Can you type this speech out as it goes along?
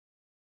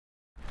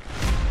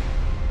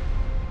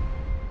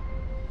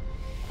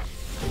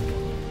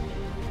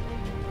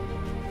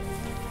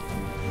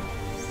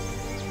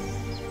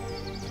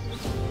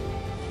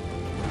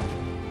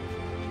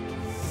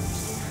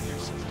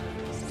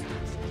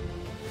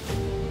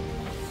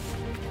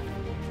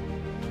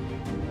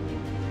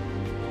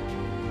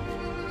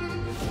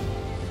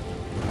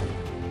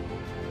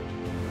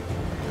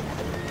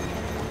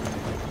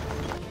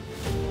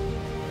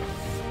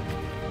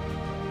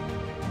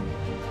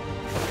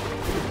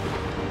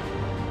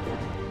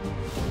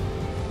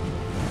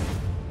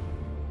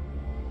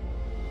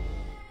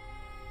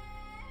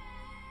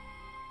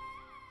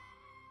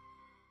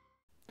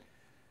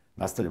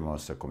Nastavljamo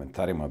sa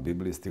komentarima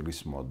Biblije, stigli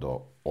smo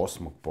do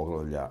 8.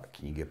 poglavlja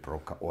knjige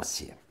proroka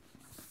Osije.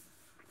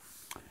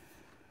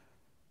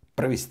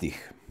 1.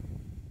 stih.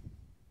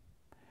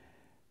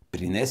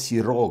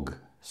 Prinesi rog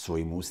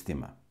svojim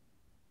ustima.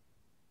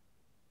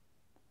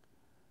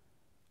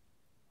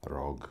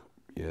 Rog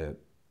je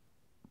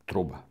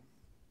truba,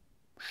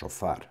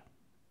 šofar.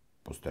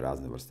 Postoje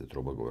razne vrste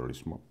truba, govorili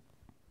smo.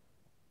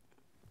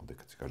 Ovde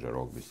kad se kaže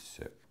rog, misli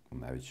se u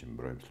najvećem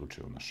brojem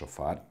slučajeva na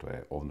šofar, to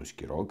je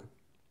ovnujski rog,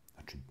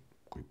 znači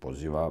koji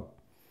poziva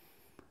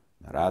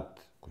na rat,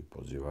 koji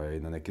poziva i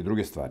na neke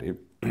druge stvari,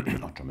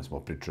 o čome smo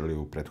pričali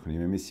u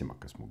prethodnim emisijama,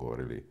 kad smo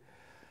govorili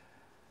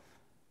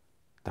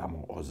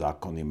tamo o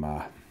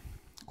zakonima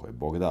koje je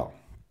Bog dao.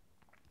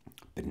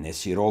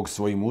 Prinesi rog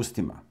svojim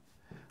ustima,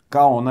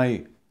 kao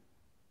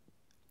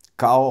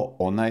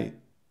onaj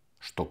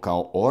što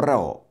kao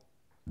orao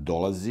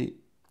dolazi,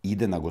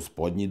 ide na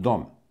Gospodnji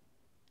dom.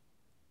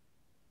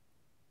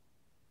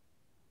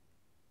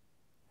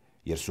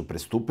 Jer su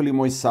prestupili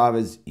moj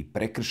savez i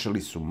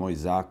prekršili su moj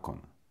zakon.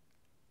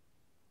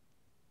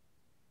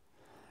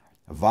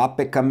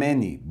 Vape ka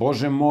meni,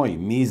 Bože moj,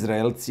 mi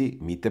Izraelci,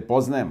 mi te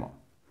poznajemo.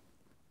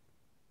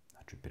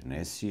 Znači,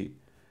 prinesi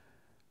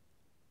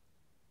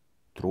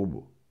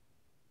trubu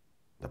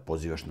da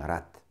pozivaš na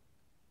rat,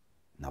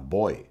 na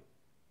boj.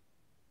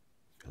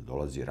 Kad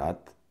dolazi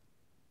rat,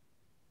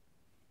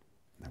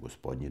 na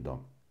Gospodnji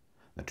dom.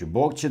 Znači,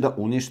 Bog će da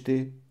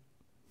uništi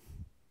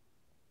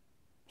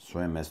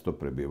svoje mesto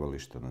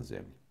prebivališta na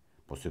zemlji.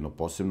 Postoji jedno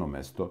posebno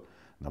mesto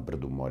na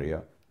brdu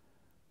Morija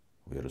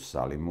u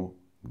Jerusalimu,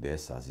 gde je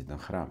sazidan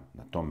hram.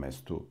 Na tom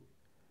mestu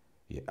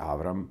je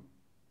Avram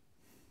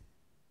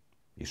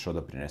išao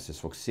da prinese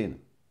svog sina.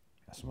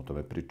 Ja sam o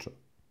tome pričao.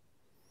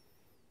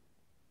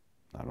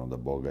 Naravno da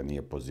Bog ga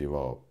nije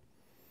pozivao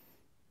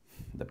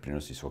da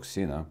prinosi svog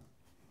sina.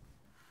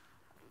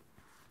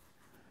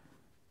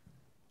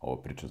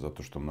 Ovo pričam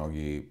zato što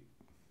mnogi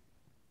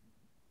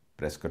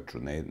preskaču,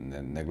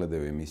 ne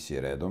gledaju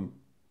emisije redom,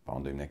 pa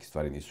onda im neke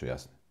stvari nisu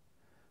jasne.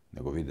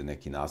 Nego vide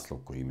neki naslov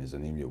koji im je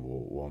zanimljiv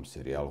u ovom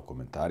serijalu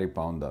Komentari,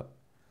 pa onda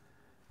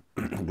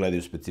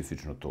gledaju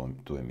specifično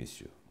tu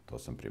emisiju. To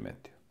sam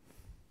primetio.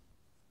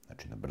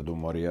 Znači, na brdu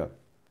Morija,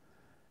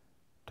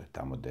 to je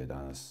tamo gde je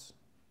danas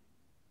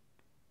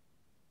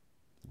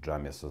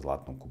džamija sa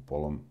zlatnom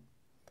kupolom,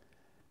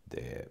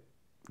 gde je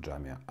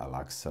džamija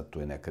Al-Aksa, tu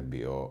je nekad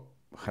bio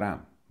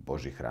hram,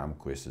 Božji hram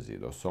koji je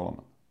sazidao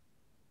Solomon.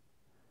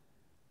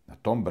 Na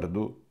tom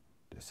brdu,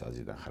 gde je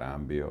sazidan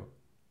hram bio,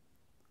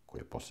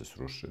 koji je posle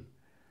srušen,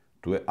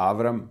 tu je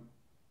Avram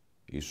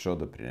išao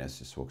da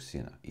prinese svog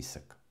sina,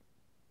 Isaka.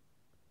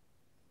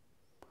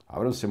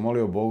 Avram se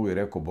molio Bogu i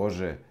rekao,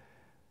 Bože,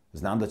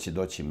 znam da će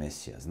doći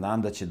Mesija,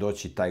 znam da će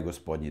doći taj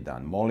Gospodnji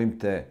dan. Molim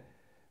te,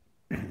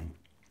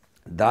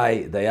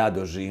 daj da ja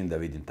doživim da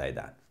vidim taj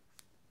dan.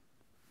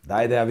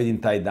 Daj da ja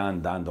vidim taj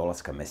dan, dan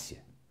dolaska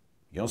Mesije.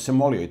 I on se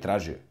molio i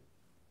tražio.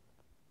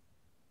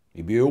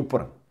 I bio je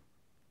uporan.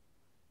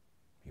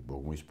 I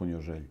Bog mu ispunio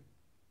želju.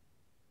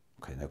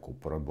 Kad je neko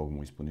uporan, Bog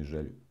mu ispuni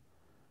želju.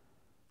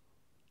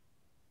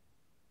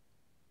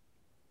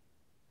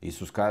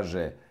 Isus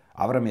kaže,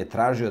 Avram je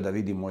tražio da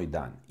vidi moj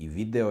dan. I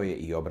video je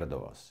i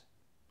obradovao se.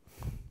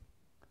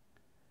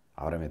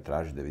 Avram je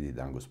tražio da vidi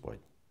dan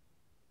Gospodnji.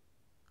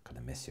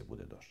 Kada Mesija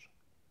bude došao.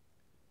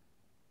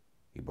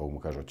 I Bog mu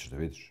kaže, hoćeš da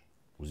vidiš?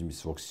 Uzmi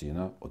svog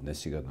sina,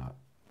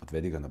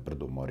 odvedi ga na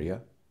brdo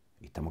Morija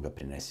i tamo ga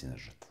prinesi na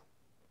žrtvu.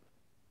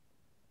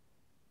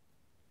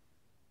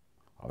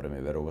 Avram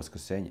je verovao u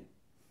vaskrsenje.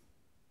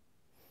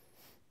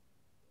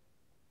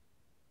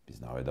 I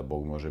znao je da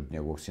Bog može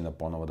njegovog sina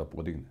ponovo da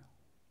podigne.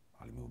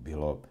 Ali mu je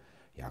bilo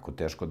jako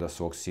teško da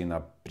svog sina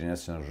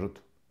prinese na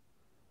žrtvu.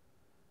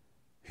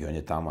 I on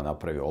je tamo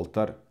napravio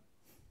oltar,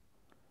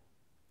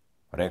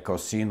 rekao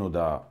sinu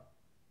da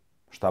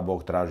šta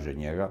Bog traži od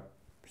njega.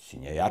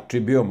 Sin je jači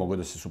bio, mogao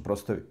da se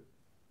suprotstavi.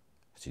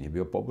 Sin je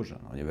bio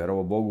pobožan. On je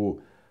verovao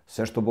Bogu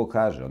sve što Bog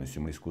kaže. Oni su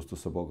imali iskustvo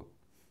sa Bogom.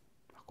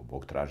 Ako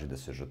Bog traži da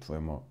se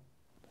žrtvujemo,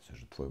 da se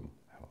žrtvujemo.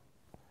 Evo.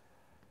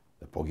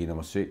 Da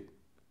poginemo svi,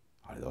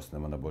 ali da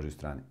ostanemo na Božjoj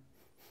strani.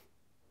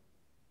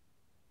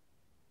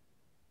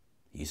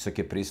 Isak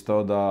je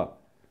pristao da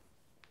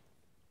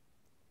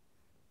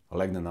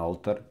legne na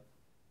oltar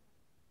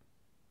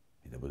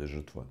i da bude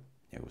žrtvovan,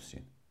 njegov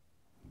sin.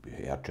 Bio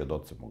je jači od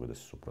oca, mogao da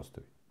se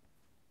suprotstavi.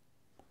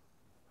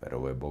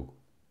 Verovao je Bogu.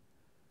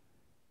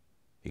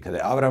 I kada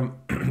je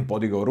Avram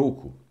podigao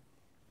ruku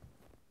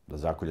da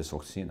zakolje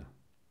svog sina,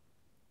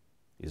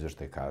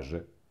 izveštaj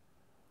kaže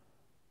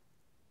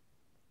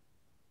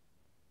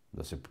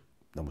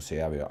da mu se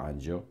javio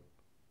anđeo,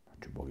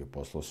 znači Bog je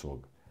poslao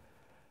svog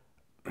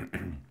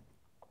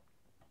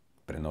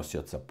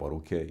prenosioca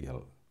poruke, jer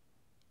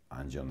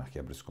anđeo na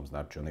hebrejskom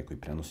znači onaj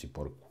koji prenosi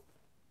poruku.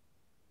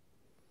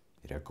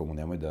 I rekao mu,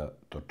 nemoj da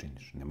to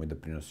činiš, nemoj da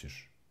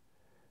prinosiš,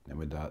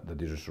 nemoj da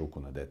dižeš ruku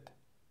na dete.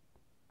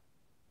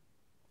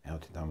 Evo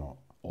ti tamo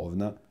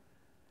ovna,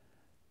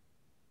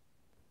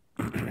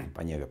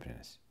 pa njega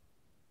prinesi.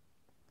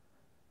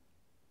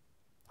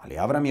 Ali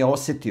Avram je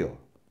osetio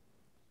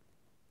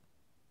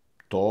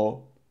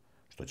to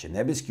što će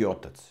nebeski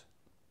Otac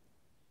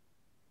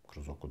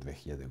kroz oko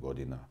 2000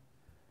 godina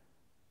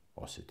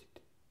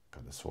osjetiti.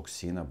 Kada svog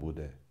sina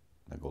bude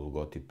na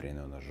Golgoti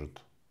prineo na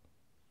žrtvu.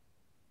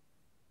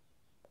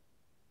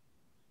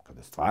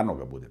 Kada stvarno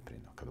ga bude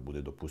prineo, kada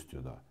bude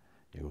dopustio da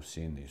njegov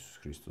sin Isus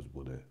Hristos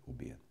bude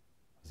ubijen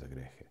za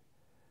grehe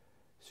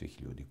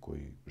svih ljudi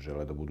koji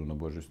žele da budu na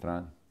Božjoj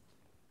strani.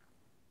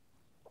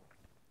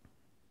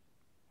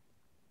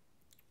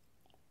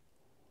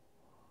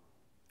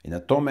 I na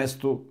tom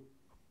mestu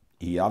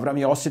i Avram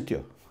je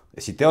osjetio.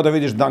 Jesi teo da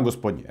vidiš dan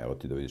Gospodnji? Evo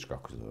ti da vidiš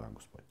kako je za dan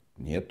Gospodnji.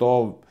 Nije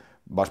to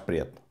baš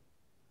prijatno.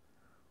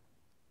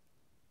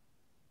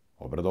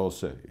 Obradovao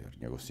se, jer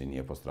njegov sin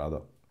nije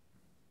postradao.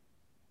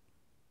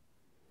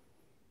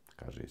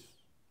 Kaže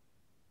Isus.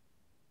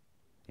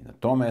 I na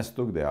tom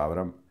mestu gde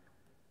Avram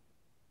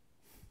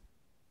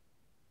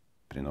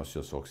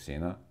prinosio svog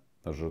sina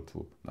na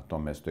žrtvu, na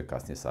tom mestu je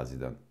kasnije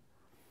sazidan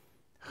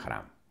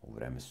hram u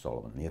vreme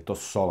Solomona. Nije to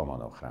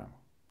Solomonov hram,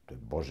 to je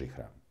Božji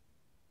hram.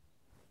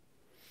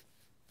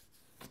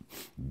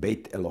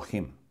 Bejt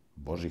Elohim,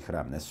 Božji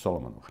hram, ne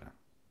Solomonov hram.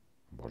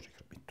 Božji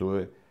hram. I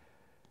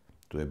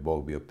tu je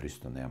Bog bio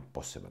prisutan na jedan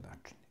poseban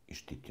način i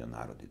štitio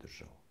narod i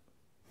državu.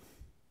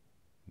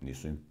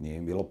 Nije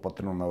im bilo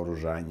potrebno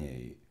naoružanje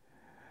i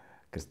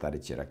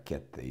krstariće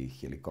rakete i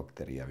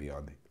helikopteri i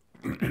avioni.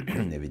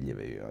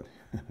 Nevidljive avioni.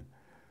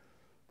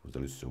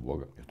 Uzdali su se u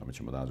Boga. I o tome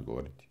ćemo danas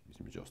govoriti,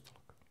 između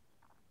ostalog.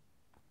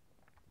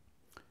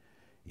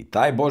 I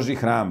taj Božji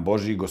hram,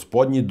 Božji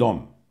gospodnji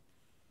dom,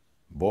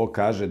 Bog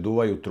kaže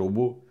duvaj u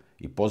trubu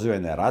i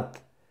pozivaj na rat,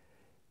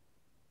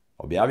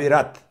 objavi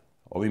rat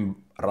ovim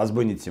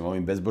razbojnicima,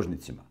 ovim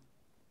bezbožnicima.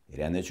 Jer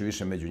ja neću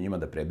više među njima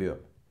da prebivam.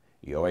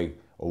 I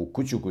ovu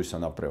kuću koju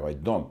sam napravio, ovaj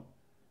dom,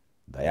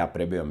 da ja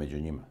prebivam među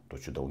njima, to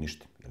ću da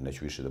uništim, jer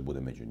neću više da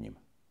budem među njima.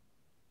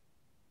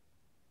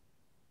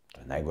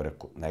 To je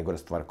najgora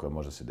stvar koja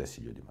može se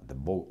desiti ljudima, da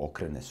Bog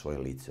okrene svoje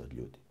lice od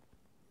ljudi.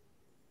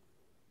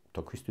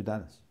 To kao isto i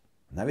danas.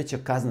 Najveća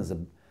kazna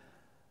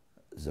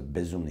za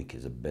bezumnike,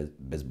 za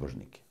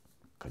bezbožnike,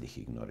 kad ih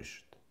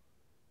ignorišete.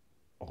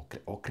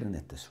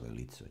 Okrenete svoje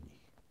lice od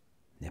njih.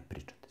 Ne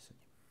pričate sa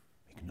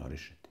njima.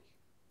 Ignorišete ih.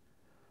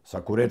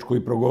 Svaku reč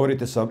koju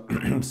progovorite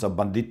sa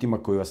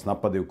banditima koji vas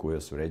napadaju, koji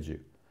vas vređaju,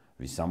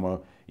 vi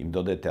samo im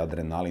dodajete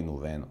adrenalin u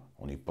venu.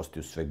 Oni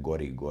postaju sve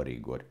gori i gori i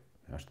gori.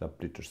 Nema šta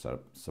pričaš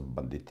sa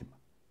banditima.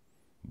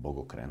 Bog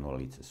okrenuo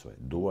lice svoje.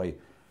 Duvaj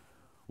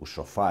u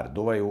šofar,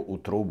 duvaj u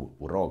trubu,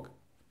 u rog.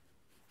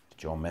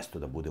 Će ovo mesto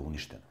da bude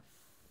uništeno.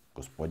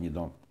 Gospodnji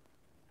dom.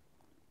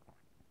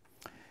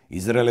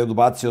 Izrael je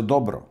odbacio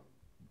dobro.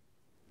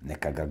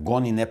 Neka ga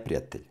goni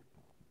neprijatelj.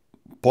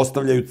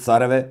 Postavljaju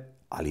careve,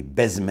 ali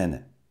bez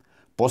mene.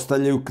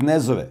 Postavljaju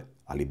knezove,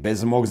 ali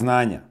bez mog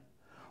znanja.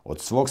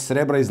 Od svog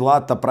srebra i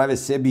zlata prave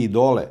sebi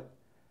idole,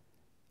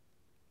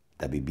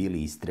 da bi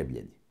bili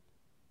istrebljeni.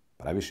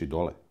 Praviš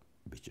idole,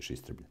 bit ćeš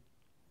istrebljen.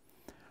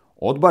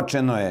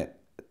 Odbačeno je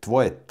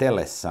tvoje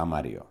tele,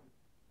 Samario.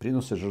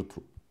 Prinose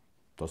žrtvu.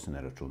 To se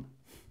ne računa.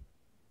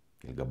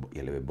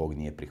 Jer je Bog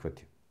nije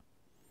prihvatio.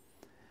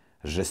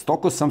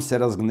 Žestoko sam se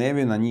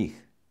razgnevio na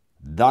njih.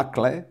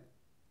 Dakle,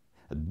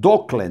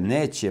 dokle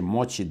neće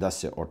moći da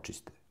se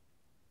očiste.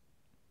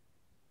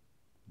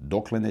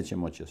 Dokle neće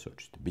moći da se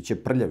očiste.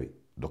 Biće prljavi.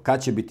 Do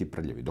kad će biti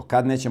prljavi? Do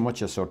kad neće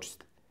moći da se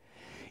očiste?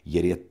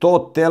 Jer je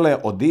to tele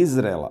od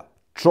Izraela.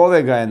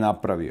 Čovek ga je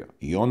napravio.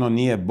 I ono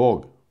nije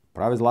Bog.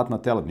 Prave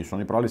zlatna telad. Nisu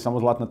oni pravili samo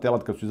zlatna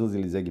telad kad su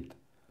izlazili iz Egipta.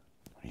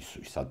 Oni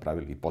su i sad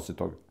pravili i posle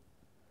toga.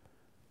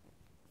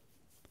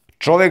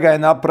 Čovek ga je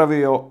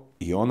napravio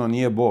i ono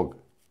nije Bog.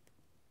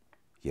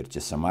 Jer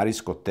će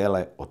samarijsko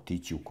tele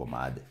otići u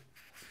komade.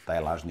 Taj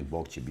lažni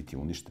Bog će biti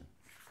uništen.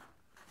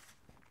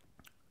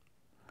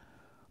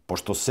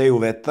 Pošto seju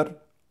vetar,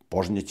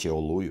 požnjeće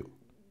oluju.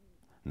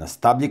 Na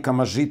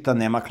stabljikama žita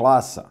nema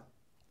klasa.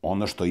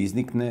 Ono što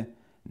iznikne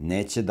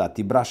neće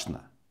dati brašna.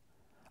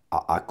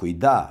 A ako i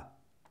da,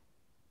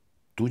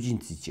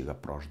 tuđinci će ga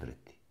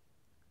proždreti.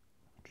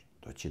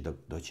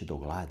 Doći do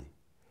gladi.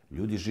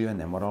 Ljudi žive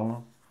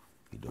nemoralno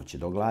i doći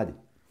do gladi.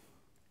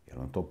 Je li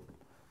vam to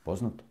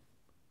poznato?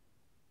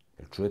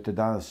 Jer čujete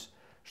danas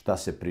šta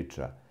se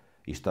priča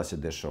i šta se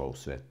dešava u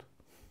svetu?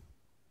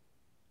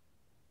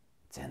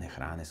 Cene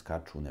hrane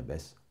skaču u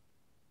nebesa.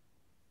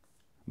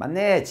 Ma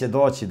neće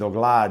doći do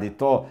gladi.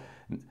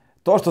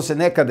 To što se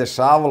nekad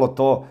dešavalo,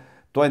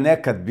 to je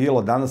nekad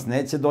bilo. Danas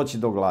neće doći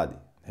do gladi.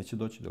 Neće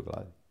doći do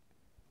gladi.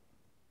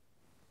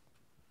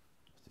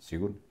 Ste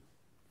sigurni?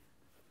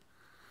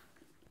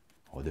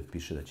 Ovde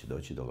piše da će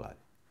doći do gladi.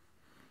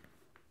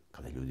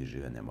 Kada ljudi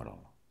žive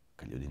nemoralno.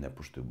 Kada ljudi ne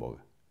poštuju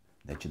Boga.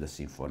 Neće da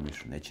se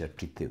informišu, neće da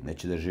čitaju,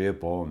 neće da žive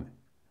po ovome,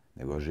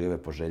 nego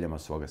žive po željama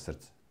svoga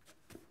srca.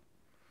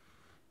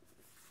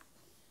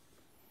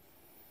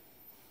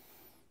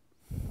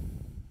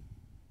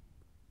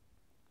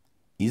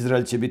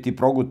 Izrael će biti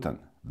progutan,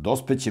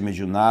 dospeće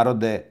među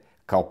narode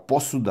kao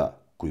posuda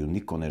koju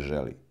niko ne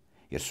želi,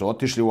 jer su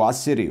otišli u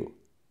Asiriju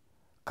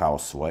kao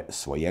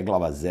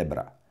svojeglava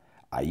zebra,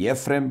 a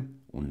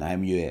Jefrem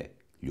unajmljuje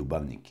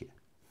ljubavnike.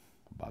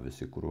 bave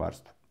se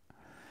kurvarstvom.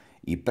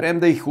 I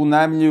premda ih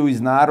unajmljuju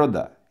iz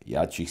naroda,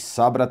 ja ću ih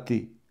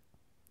sabrati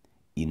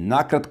i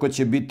nakratko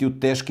će biti u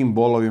teškim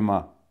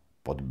bolovima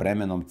pod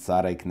bremenom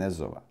cara i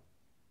knezova.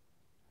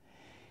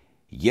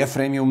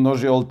 Jefrem je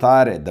umnožio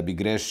oltare da bi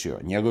grešio,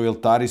 njegovi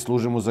oltari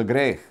služe mu za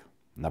greh.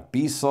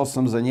 Napisao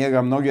sam za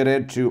njega mnoge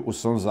reči u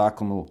svom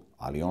zakonu,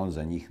 ali on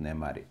za njih ne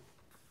mari.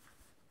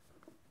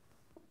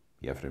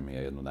 Jefrem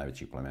je jedno od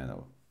najvećih plemena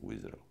u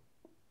Izraelu.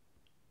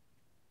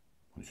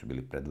 Oni su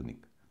bili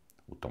predvodnik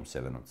u tom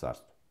severnom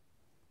carstvu.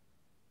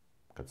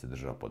 Kad se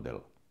država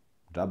podela.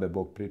 Džabe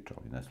Bog priča,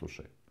 ali ne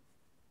slušaju.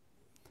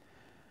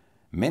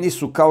 Meni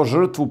su kao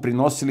žrtvu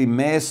prinosili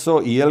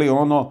meso i jeli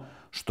ono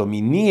što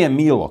mi nije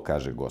milo,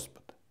 kaže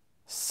Gospod.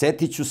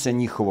 Setit ću se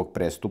njihovog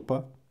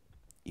prestupa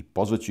i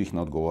pozvaću ih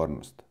na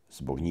odgovornost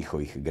zbog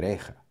njihovih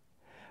greha.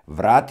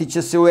 Vratit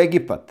će se u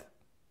Egipat,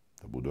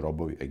 da budu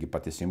robovi.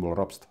 Egipat je simbol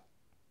ropstva.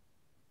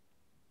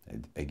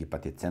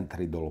 Egipat je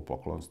centar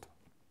idolopoklonstva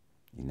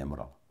i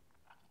nemorala.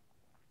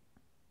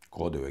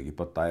 Ko ode u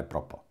Egipat, taj je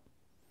propao.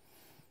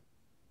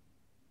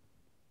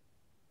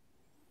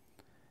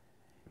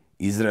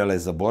 Izrael je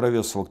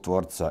zaboravio svog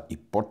tvorca i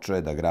počeo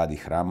je da gradi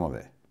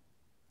hramove,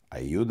 a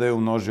i Juda je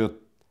umnožio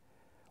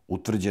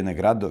utvrđene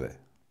gradove.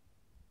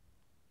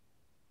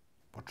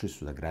 Počeli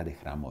su da grade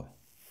hramove.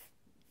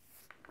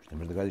 Ne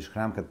možeš da gradiš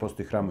hram kad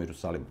postoji hram u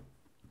Jerusalimu.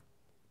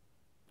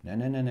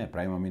 Ne,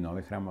 pravimo mi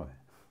nove hramove.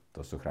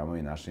 To su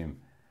hramovi našim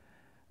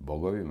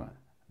bogovima,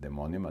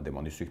 demonima.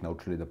 Demoni su ih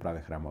naučili da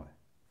prave hramove.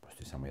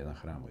 Postoji samo jedan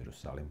hram u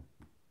Jerusalimu.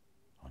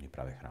 Oni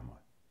prave hramove.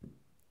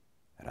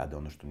 Rade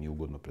ono što nije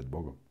ugodno pred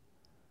Bogom.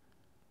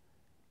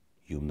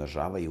 I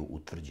umnožavaju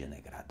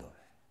utvrđene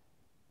gradove.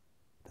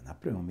 Da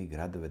napravimo mi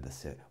gradove da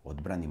se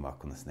odbranimo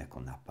ako nas neko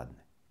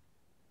napadne.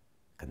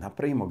 Kad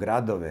napravimo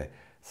gradove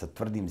sa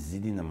tvrdim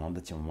zidinama,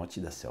 onda ćemo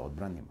moći da se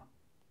odbranimo.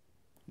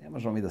 Ne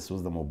možemo mi da se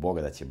uzdamo u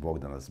Boga, da će Bog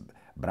da nas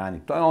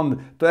brani.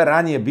 To je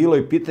ranije bilo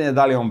i pitanje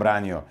da li je on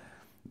branio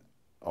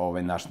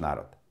naš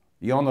narod.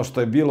 I ono što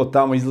je bilo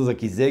tamo,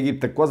 izlazak iz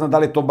Egipta, ko zna da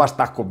li je to baš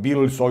tako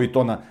bilo ili su ovi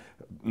to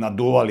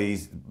naduvali i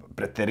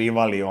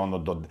preterivali.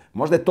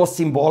 Možda je to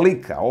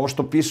simbolika. Ovo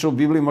što piše u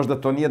Bibliji,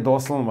 možda to nije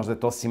doslovno, možda je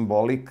to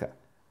simbolika.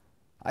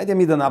 Ajde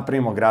mi da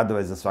napravimo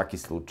gradove za svaki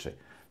slučaj.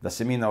 Da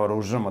se mi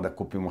naoružamo, da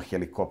kupimo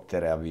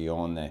helikoptere,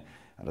 avione,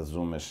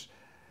 razumeš,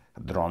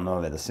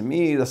 dronove,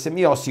 da se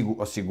mi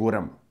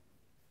osiguramo.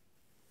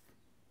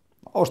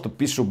 Ovo što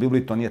piše u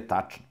Bibliji, to nije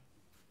tačno.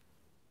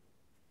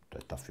 To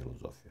je ta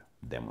filozofija,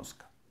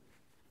 demonska.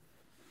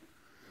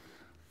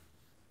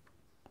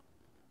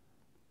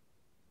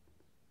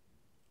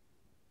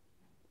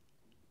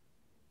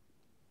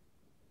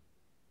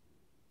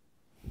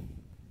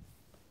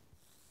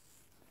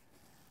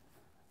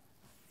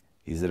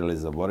 Izrael je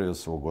zaboravio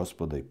svog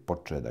Gospoda i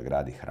počeo je da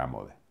gradi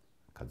hramove.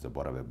 Kad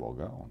zaborave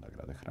Boga, onda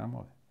grade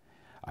hramove.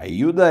 A i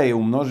Juda je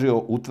umnožio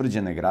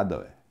utvrđene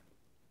gradove.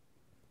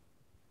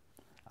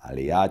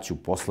 Ali ja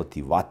ću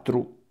poslati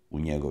vatru u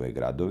njegove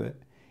gradove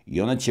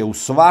i ona će u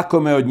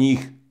svakome od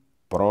njih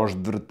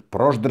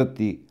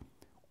proždrti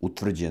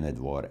utvrđene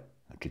dvore.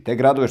 Znači, te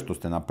gradove što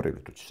ste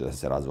napravili, to će da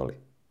se razvali.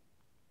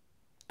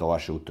 To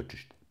vaše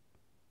utočište.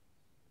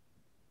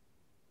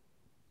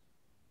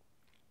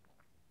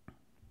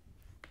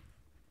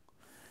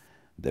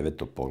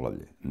 Deveto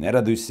poglavlje. Ne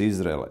raduj se,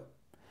 Izraele,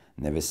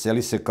 ne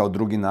veseli se kao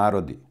drugi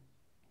narodi,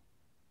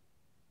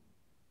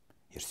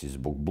 jer si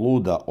zbog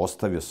bluda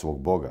ostavio svog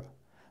Boga.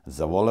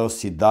 Zavoleo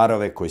si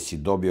darove koje si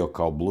dobio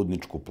kao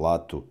bludničku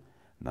platu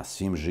na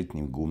svim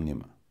žitnim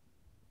gumnjima.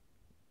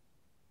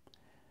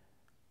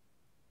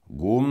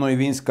 Gumno i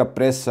vinska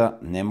presa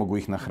ne mogu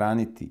ih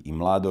nahraniti i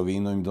mlado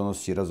vino im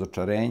donosi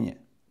razočarenje.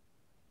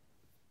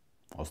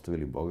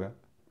 Ostavili Boga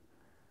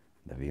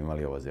da bi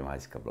imali ovo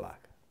zemaljska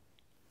blaga.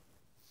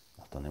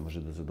 Ali to ne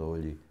može da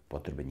zadovolji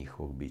potrebe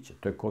njihovog bića.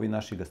 To je kao ovi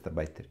naši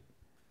gastarbajteri.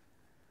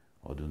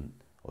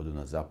 Odu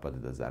na zapad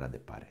da zarade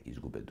pare,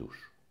 izgube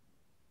dušu.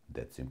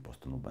 Deca im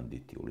postanu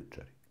banditi,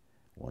 uličari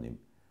u onim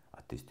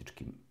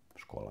ateističkim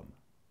školama.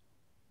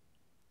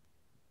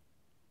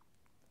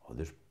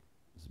 Odeš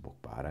zbog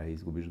para i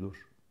izgubiš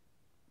dušu.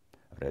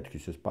 Retki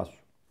se spasu.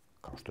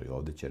 Kao što i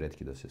ovde će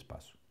retki da se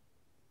spasu.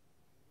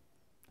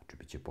 Znači,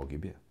 bit će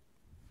pogibija.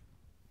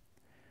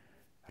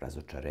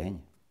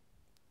 Razočarenje.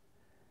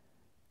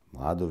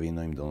 Mlado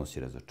vino im donosi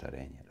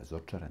razočarenje.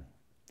 Razočarani.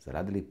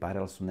 Zaradili pare,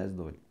 ali su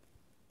nezadovoljni.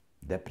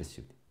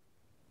 Depresivni.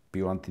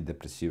 Piju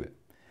antidepresive.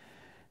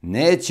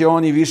 Neće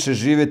oni više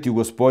živeti u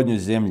Gospodnjoj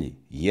zemlji.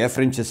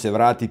 Jefrem će se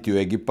vratiti u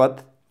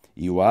Egipat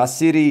i u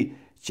Asiriji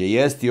će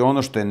jesti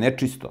ono što je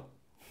nečisto.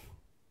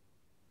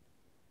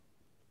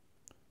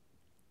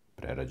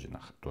 Prerađena,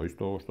 to je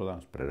isto ovo što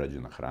danas,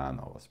 prerađena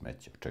hrana, ova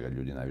smeća, od čega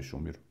ljudi najviše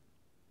umiru.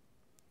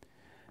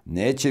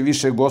 Neće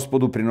više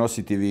Gospodu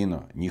prinositi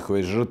vino,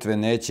 njihove žrtve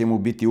neće mu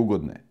biti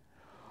ugodne.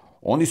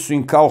 Oni su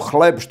im kao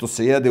hleb što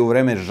se jede u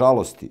vreme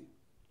žalosti.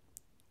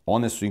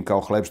 One su im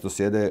kao hleb što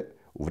se jede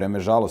u vreme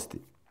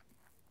žalosti.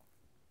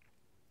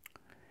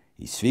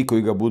 I svi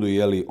koji ga budu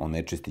jeli,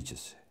 onečistit će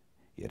se.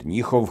 Jer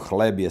njihov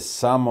hleb je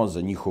samo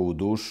za njihovu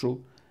dušu,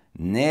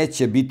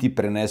 neće biti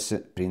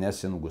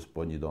prinesen u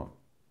Gospodnji dom.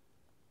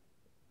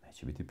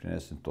 Neće biti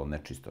prinesen to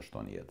nečisto što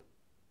oni jedu.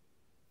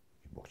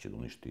 Bog će da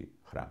uništi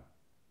hram.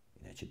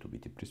 I neće tu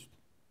biti prisutan.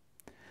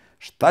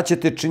 Šta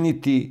ćete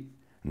činiti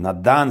na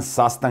dan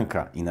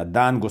sastanka i na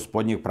dan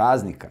Gospodnjeg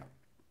praznika?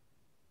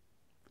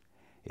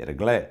 Jer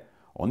gle,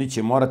 oni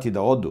će morati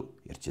da odu,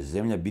 jer će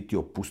zemlja biti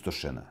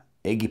opustošena.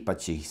 Egipat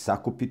će ih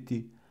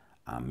sakupiti,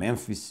 a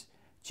Memfis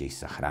će ih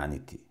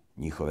sahraniti.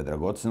 Njihove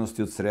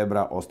dragocenosti od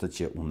srebra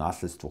ostaće u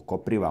nasledstvo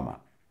koprivama,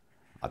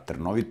 a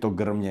trnovito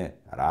grmlje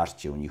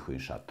rašće u njihovim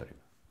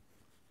šatorima.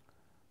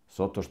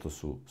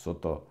 Svo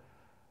to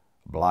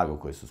blago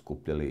koje su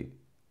skupljali,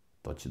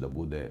 to će da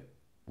bude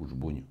u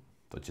žbunju.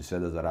 To će sve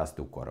da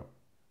zaraste u korov.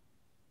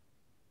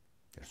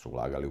 Jer su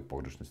ulagali u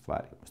pogrešne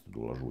stvari, umjesto da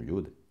ulažu u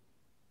ljude.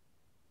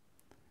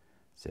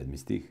 7.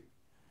 stih.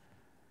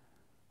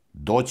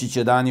 Doći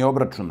će dani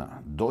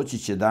obračuna, doći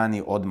će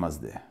dani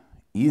odmazde.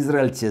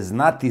 Izrael će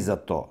znati za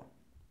to.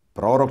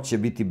 Prorok će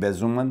biti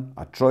bezuman,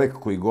 a čovjek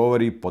koji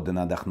govori pod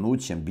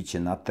nadahnućem bit će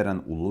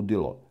nateran u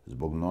ludilo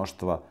zbog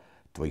mnoštva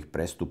tvojih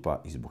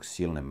prestupa i zbog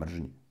silne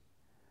mržnje.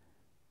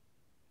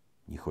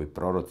 Njihovi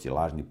proroci,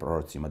 lažni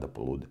proroci ima da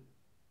polude.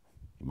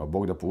 Ima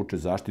Bog da povuče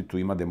zaštitu,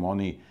 ima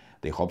demoni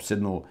da ih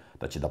opsednu,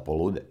 da će da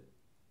polude.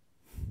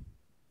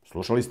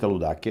 Slušali ste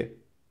ludake?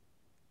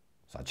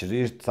 Sad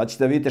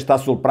ćete da vidite šta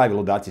su pravi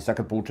ludaci, sad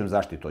kad povučem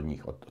zaštitu od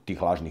njih, od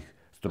tih lažnih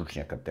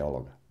stručnjaka,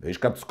 teologa. Da vidiš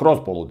kad skroz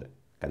polude,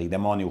 kad ih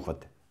demoni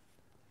uhvate.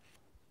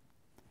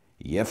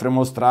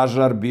 Jefremov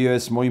stražar bio je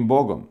s mojim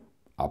Bogom,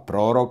 a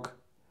prorok,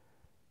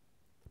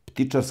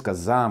 ptičarska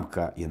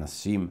zamka je na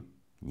svim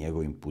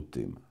njegovim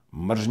putevima.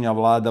 Mržnja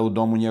vlada u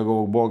domu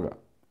njegovog Boga.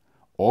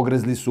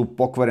 Ogrezli su u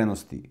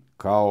pokvarenosti,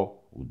 kao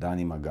u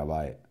danima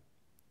Gavaje.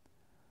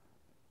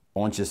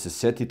 On će se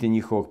setiti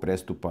njihovog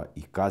prestupa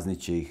i kaznit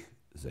će ih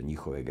za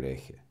njihove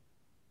grehe.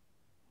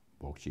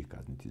 Bog će ih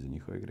kazniti za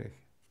njihove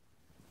grehe.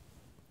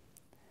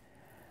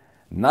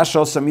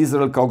 Našao sam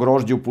Izrael kao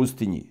grožđe u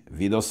pustinji.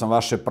 Video sam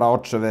vaše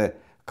praočeve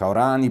kao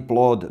rani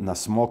plod na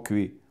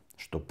smokvi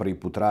što prvi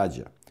put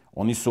rađa.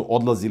 Oni su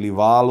odlazili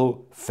valu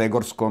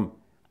fegorskom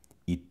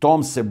i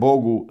tom se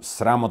Bogu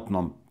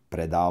sramotnom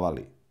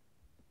predavali.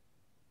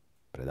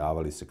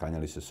 Predavali se,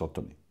 klanjali se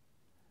Sotoni,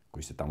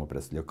 koji se tamo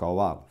predstavljao kao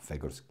val,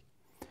 fegorski.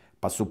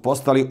 Pa su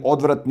postali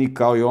odvratni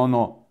kao i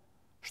ono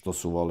što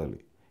su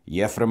voleli.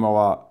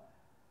 Jefremova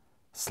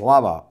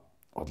slava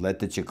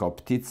odleteće kao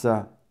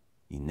ptica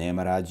i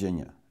nema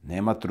rađanja,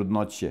 nema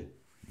trudnoće,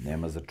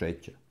 nema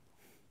začeća.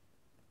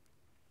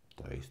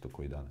 To je isto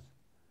koji danas.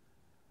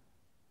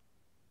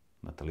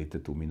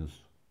 Natalitet u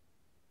minusu.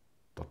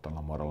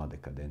 Totalna moralna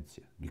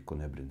dekadencija. Niko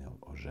ne brine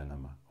o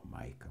ženama, o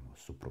majkama, o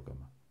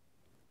suprugama.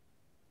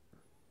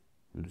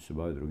 Ljudi se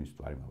bave drugim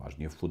stvarima.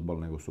 Važnije je fudbal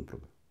nego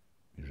supruga.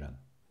 I žena.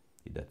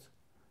 I deca.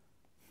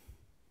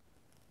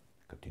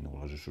 Kad ti ne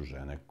ulažeš u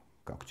žene,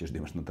 kako ćeš da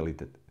imaš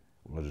natalitet?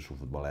 Ulažeš u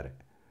fudbalere.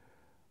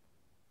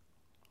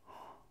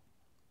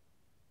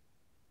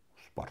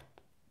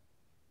 Sport.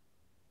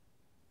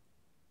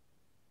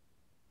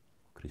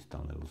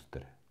 Kristalne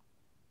lustere.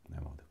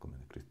 Nema ovde kod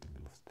mene kristalne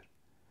lustere.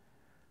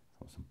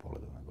 Samo sam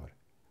pogledao na gore.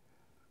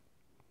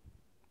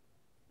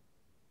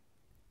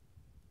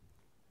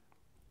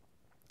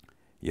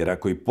 Jer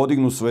ako i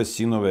podignu svoje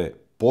sinove,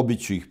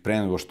 pobiću ih pre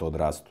nego što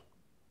odrastu.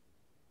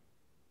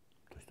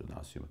 To isto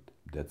danas imate.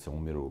 Deca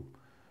umiru,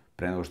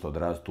 pre nego što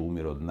odrastu,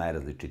 umiru od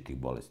najrazličitijih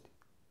bolesti.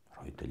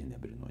 Roditelji ne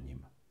brinu o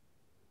njima.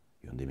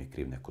 I onda im je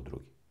kriv neko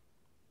drugi.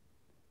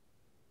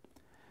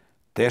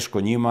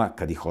 Teško njima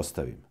kad ih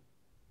ostavim.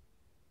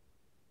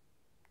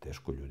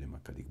 Teško ljudima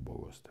kad ih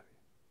Bog ostavi.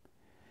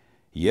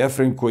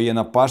 Jefrem koji je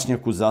na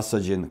pašnjaku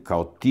zasađen,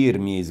 kao Tir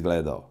mi je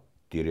izgledao.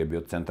 Tir je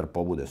bio centar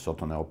pobude.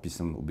 Soton je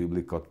opisan u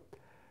Bibliji kao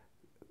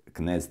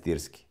knez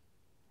Tirski.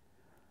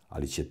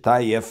 Ali će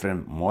taj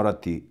Jefrem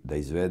morati da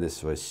izvede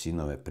svoje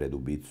sinove pred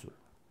ubicu.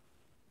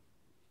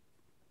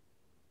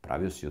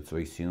 Pravio si od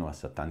svojih sinova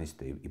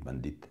sataniste i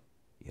bandite,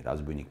 i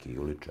razbojnike i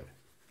uličare.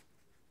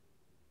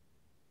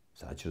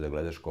 Sad ćeš da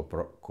gledaš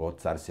ko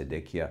car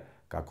Sedekija,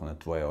 kako na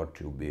tvoje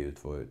oči ubijaju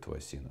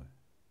tvoje sinove,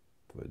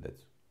 tvoje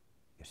decu.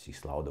 Jer si ih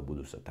slao da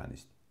budu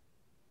satanisti.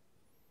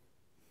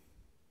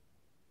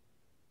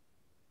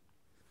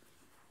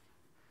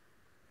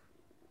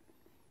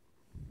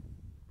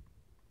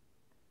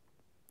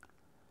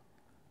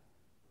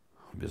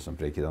 Bio sam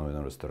preki dan u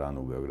jednom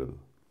restoranu u Beogradu.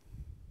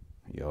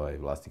 I ovaj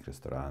vlasnik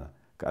restorana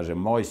kaže,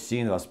 moj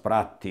sin vas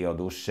prati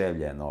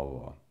oduševljen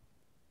ovo.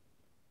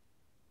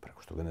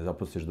 Preko što ga ne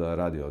zaposliš da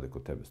radi ovde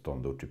kod tebe, s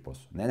tom da uči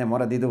posao. Ne,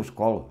 mora da ide u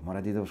školu,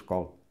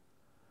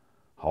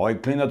 A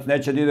ovaj klinac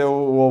neće da ide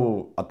u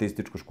ovu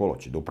ateističku školu,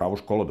 će da u pravu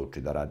školu da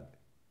uči da radi.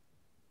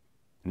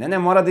 Ne,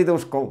 mora da ide u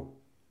školu.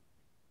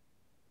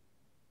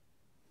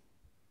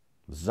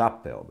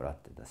 Zapeo,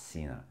 brate, da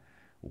sina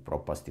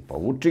upropasti. Pa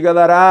uči ga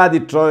da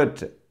radi,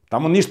 čoveče.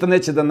 Tamo ništa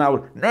neće da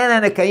nauči.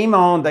 Ne, neka ima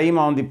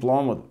on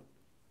diplomu.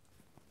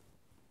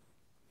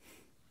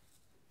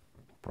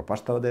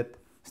 Propaštava dete.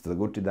 Isto da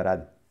ga uči da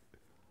radi.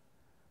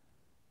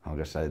 On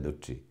ga šalje da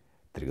uči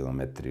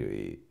trigonometriju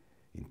i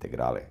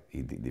integrale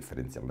i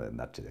diferencijalne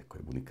jednačine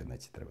koje mu nikad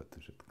neće trebati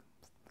u životu.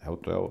 Evo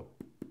to je ovo.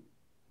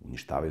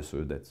 Uništavaju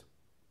svoju decu.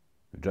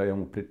 Ja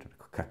mu pričam,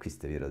 kakvi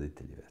ste vi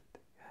roditelji, vete?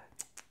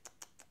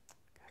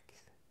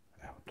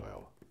 Evo, to je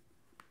ovo.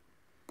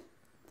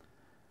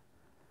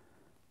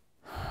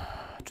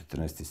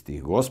 14.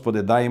 stih.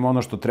 Gospode, daj im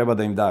ono što treba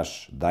da im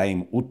daš. Daj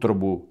im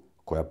utrobu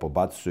koja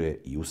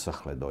pobacuje i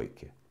usahle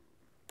dojke.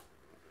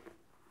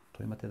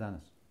 To imate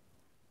danas.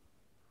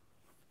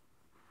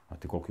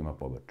 Znate koliko ima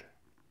pobačaja?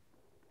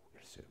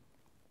 Jer se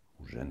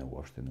u žene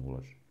uopšte ne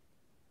ulaže.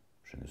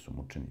 Žene su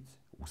mučenice.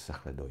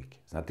 Usahle dojke.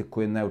 Znate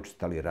ko je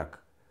najučestaliji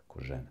rak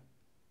kod žena?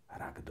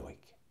 Rak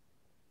dojke.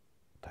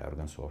 Taj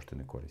organ se uopšte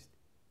ne koristi.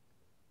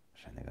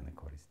 Žene ga ne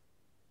koriste.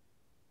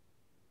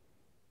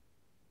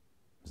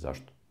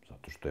 Zašto?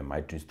 Zato što je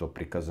majčinstvo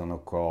prikazano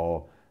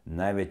kao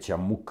najveća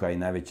muka i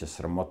najveća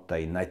sramota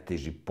i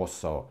najteži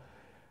posao.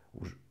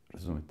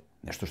 Razumete?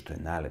 Nešto što je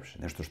najlepše,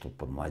 nešto što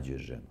podmlađuje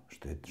ženu,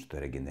 što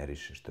je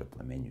regeneriše, što je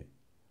plemenjuje.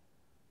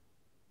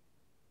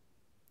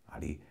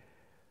 Ali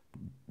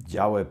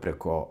đavo je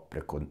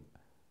preko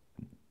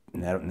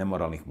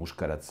nemoralnih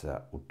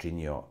muškaraca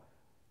učinio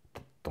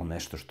to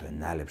nešto što je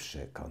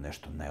najlepše kao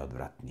nešto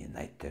najodvratnije,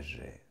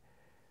 najteže.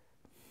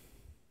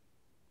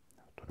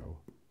 To je ovo.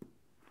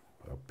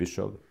 Evo,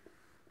 piše ovdje.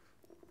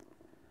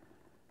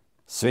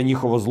 Sve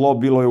njihovo zlo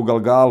bilo je u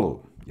Galgalu,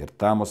 jer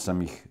tamo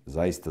sam ih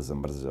zaista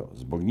zamrzeo.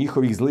 Zbog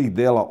njihovih zlih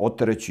dela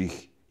otereću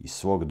ih iz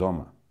svog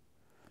doma.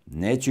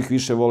 Neću ih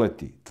više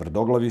voleti,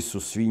 tvrdoglavi su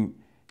svi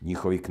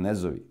njihovi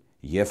knezovi.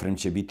 Jefrem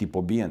će biti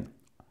pobijen.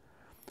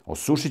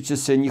 Osušit će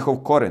se njihov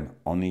koren,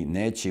 oni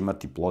neće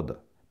imati ploda.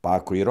 Pa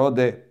ako i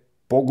rode,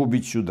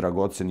 pogubit ću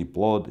dragoceni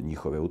plod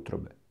njihove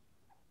utrobe.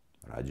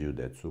 Rađaju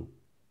decu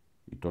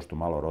i to što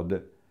malo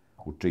rode,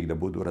 uče ih da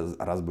budu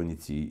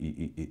razbojnici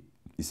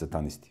i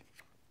satanisti.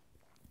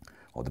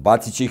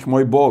 Odbacit će ih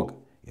moj Bog,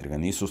 jer ga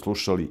nisu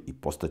slušali i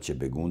postaće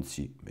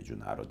begunci među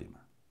narodima.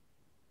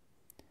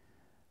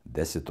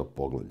 10.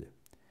 poglavlje.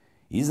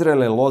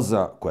 Izrael je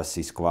loza koja se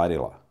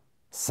iskvarila.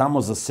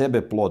 Samo za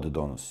sebe plod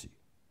donosi.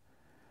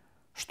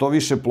 Što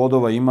više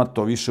plodova ima,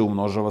 to više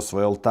umnožava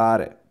svoje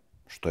oltare.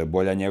 Što je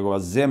bolja njegova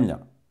zemlja,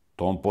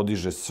 to on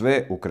podiže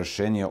sve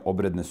ukrašenije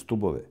obredne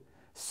stubove.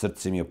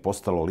 Srce im je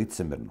postalo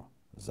licemerno,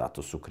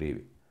 zato su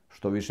krivi.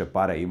 Što više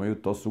pare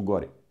imaju, to su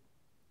gori.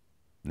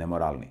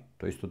 Nemoralni.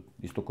 To je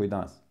isto koji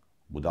danas.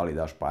 Budali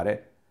daš pare,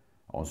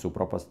 a on se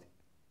upropasti.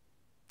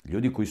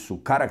 Ljudi koji su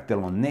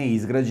karakterno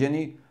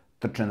neizgrađeni,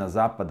 trče na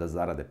zapad da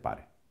zarade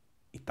pare.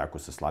 I tako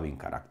sa slabim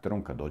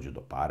karakterom, kad dođu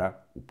do para,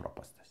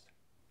 upropaste se.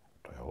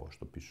 To je ovo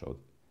što piše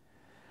ovdje.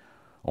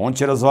 On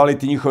će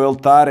razvaliti njihove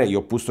oltare i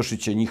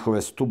opustošit će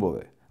njihove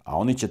stubove. A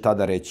oni će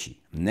tada reći,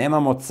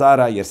 nemamo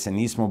cara jer se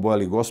nismo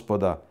bojali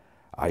Gospoda,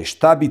 a i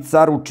šta bi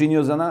car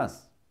učinio za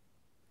nas?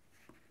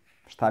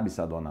 Šta bi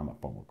sad on nama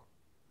pomogao?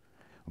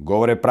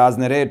 Govore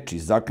prazne reči,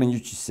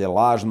 zaklinjući se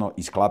lažno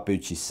i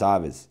sklapajući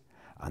savez,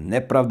 a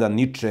nepravda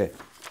niče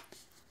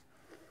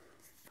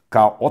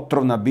kao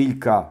otrovna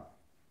biljka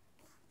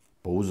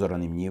po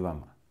uzoranim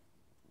njivama.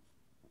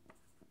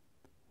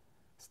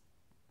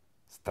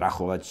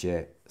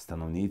 Strahovaće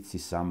stanovnici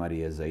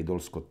Samarije za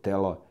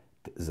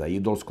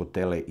idolsko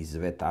tele iz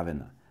Vet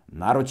Avena.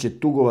 Narod će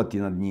tugovati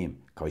nad njim,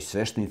 kao i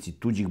sveštenici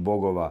tuđih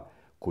bogova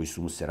koji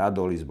su mu se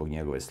radovali zbog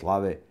njegove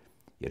slave,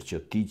 jer će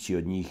otići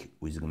od njih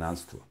u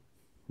izgnanstvo.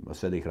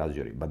 Sve da ih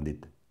razjori,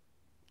 bandite.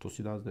 To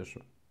se danas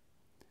dešava.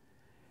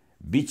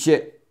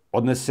 Biće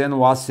odneseno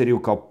u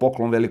Asiriju kao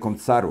poklon velikom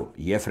caru.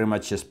 Jefrema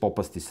će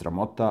spopasti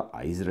sramota,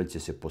 a Izrael će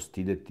se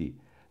postideti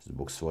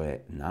zbog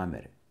svoje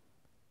namere.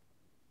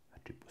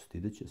 Znači,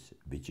 postidet će se,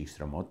 bit će ih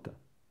sramota.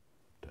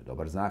 To je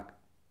dobar znak.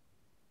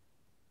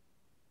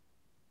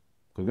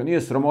 Kad ga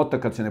nije sramota,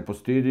 kad se ne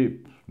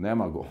postidi,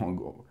 nema ga.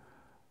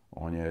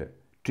 On je...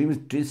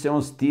 Čim se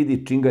on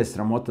stidi, čim ga je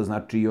sramota,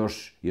 znači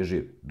još je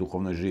živ.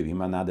 Duhovno je živ.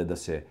 Ima nade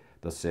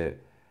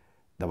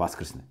da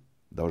vaskrsne,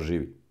 da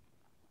oživi.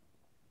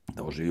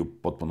 Da oživi u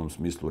potpunom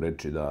smislu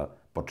reči, da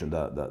počne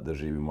da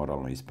živi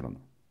moralno ispravno.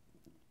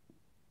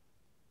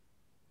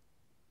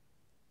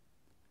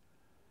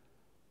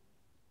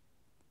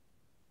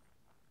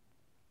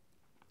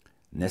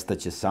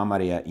 Nestaće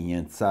Samarija i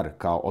njen car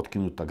kao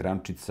otkinuta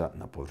grančica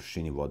na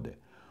površini vode.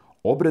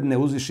 Obredne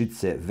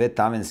uzvišice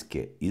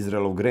vetavenske,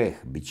 Izraelov greh,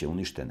 bit će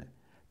uništene.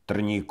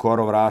 Trnje i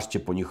korov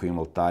rašće po njihovim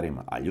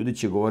oltarima, a ljudi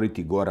će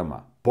govoriti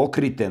gorama,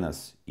 pokrite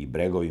nas, i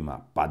bregovima,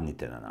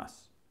 padnite na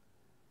nas.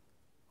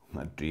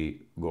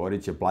 Znači,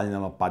 govorit će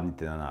planinama,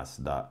 padnite na nas,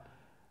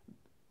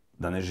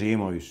 da ne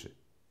živimo više.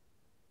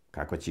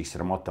 Kakva će ih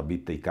sramota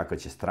biti i kakva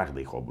će strah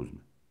da ih obuzme.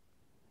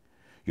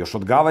 Još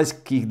od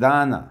gavajskih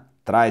dana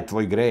traje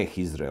tvoj greh,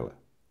 Izraele.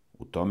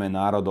 U tome je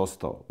narod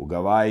ostao. U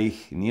Gavaji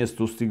ih nije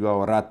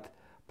sustigao rat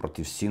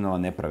protiv sinova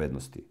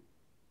nepravednosti.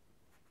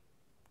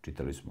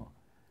 Čitali smo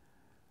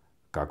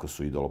kako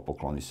su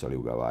idolopoklonisali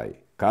u Gavaji.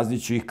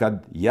 Kaznit ću ih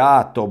kad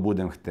ja to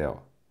budem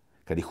hteo.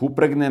 Kad ih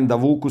upregnem da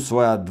vuku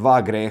svoja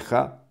 2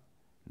 greha,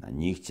 na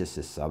njih će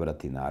se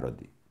sabrati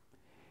narodi.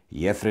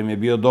 Jefrem je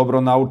bio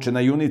dobro naučena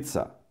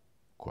junica,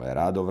 koja je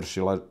rado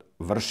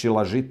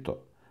vršila žito,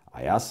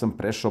 a ja sam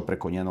prešao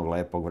preko njenog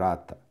lepog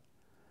vrata.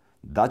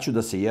 Daću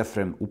da se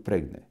Jefrem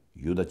upregne,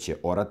 Juda će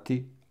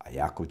orati, a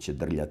Jakov će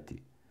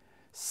drljati.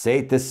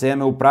 Sejte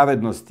seme u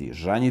pravednosti,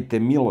 žanjite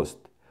milost,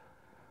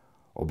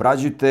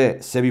 obrađujte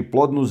sebi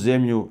plodnu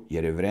zemlju,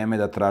 jer je vreme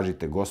da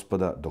tražite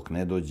Gospoda dok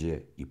ne dođe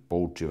i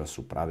pouči vas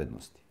u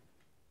pravednosti.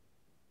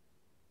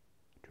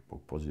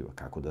 Bog poziva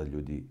kako da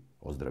ljudi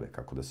ozdrave,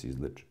 kako da se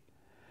izleče.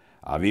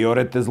 A vi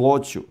orete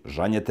zloću,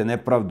 žanjete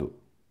nepravdu,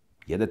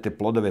 jedete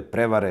plodove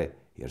prevare,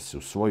 jer se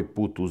u svoj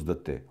put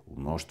uzdate u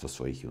mnoštvo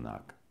svojih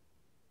junaka.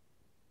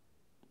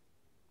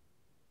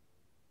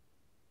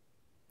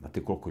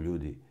 Znate koliko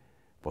ljudi,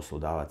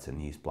 poslodavaca,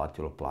 nije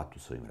isplatilo platu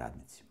svojim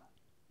radnicima?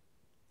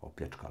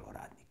 Opljačkalo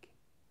radnike.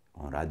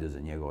 On radio za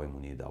njega, ovaj mu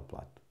nije dao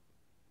platu.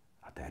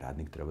 A taj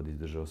radnik treba da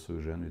izdržava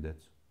svoju ženu i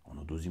decu. On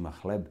oduzima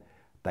hleb,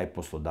 taj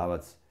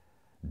poslodavac,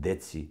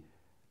 deci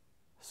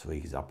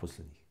svojih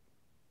zaposlenih.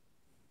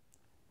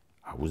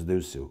 A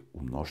uzdaju se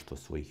u mnoštvo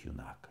svojih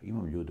junaka.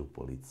 Imam ljude u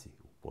policiji,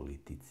 u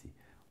politici,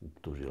 u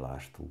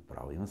tužilaštvu, u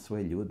pravu. Imam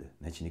svoje ljude.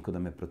 Neće niko da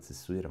me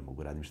procesuira.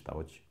 Mogu radim šta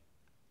hoću.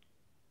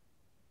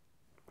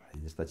 Pa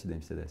vidite šta će da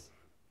im se desi.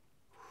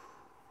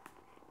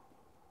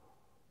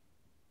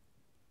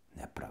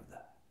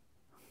 Nepravda.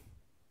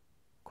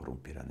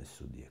 Korumpirane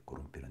sudije,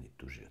 korumpirani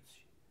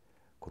tužioci,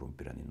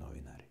 korumpirani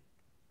novinari.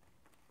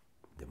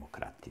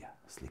 Demokratija,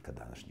 slika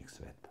današnjeg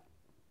sveta,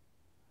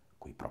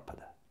 koji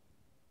propada.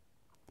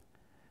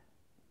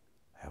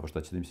 Evo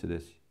šta će da im se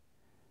desi.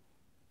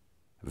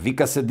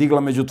 Vika se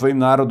digla među tvojim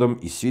narodom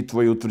i svi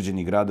tvoji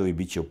utvrđeni gradovi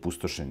bit će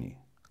opustošeni,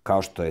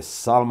 kao što je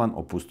Salman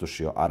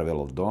opustošio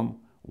Arvelov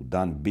dom u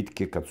dan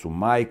bitke kad su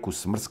majku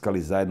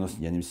smrskali zajedno s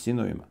njenim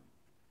sinovima.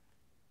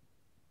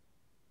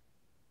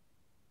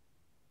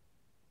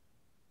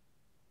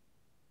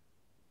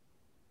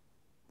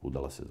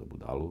 Udala se za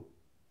budalu,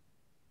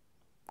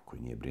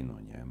 koji nije brinuo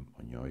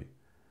o njoj,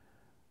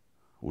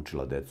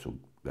 učila decu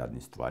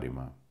gadnim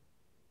stvarima,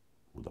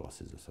 udala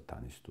se za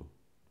satanistu.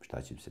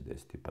 Šta će im se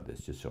desiti? Pa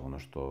desit će se ono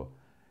što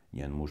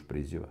njen muž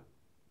priziva.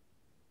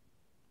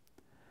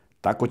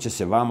 Tako će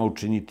se vama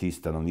učiniti i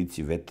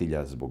stanovnici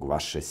Vetilja zbog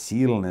vaše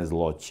silne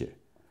zloće.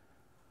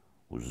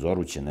 U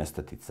zoru će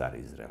nestati car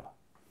Izraela.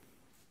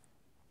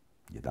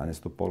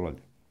 11.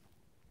 poglavlje.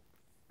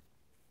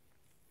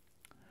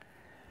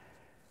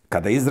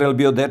 Kada je Izrael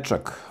bio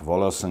dečak,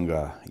 voleo sam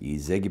ga i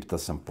iz Egipta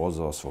sam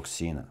pozvao svog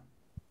sina.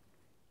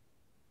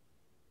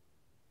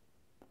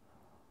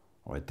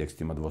 Ovaj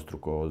tekst ima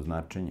dvostruko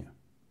značenje.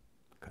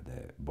 Kada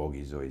je Bog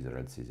izveo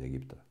Izraelce iz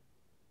Egipta.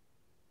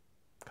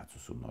 Kad su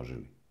se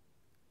umnožili.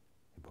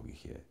 Bog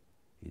ih je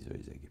izveo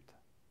iz Egipta.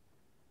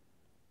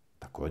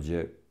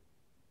 Takođe,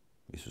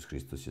 Isus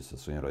Hristos je sa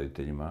svojim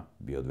roditeljima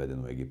bio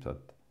odveden u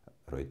Egipat.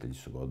 Roditelji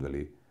su ga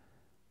odveli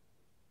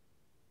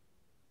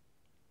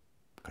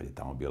kad je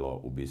tamo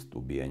bilo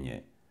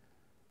ubijanje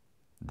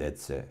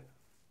dece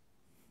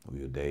u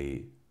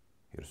Judeji,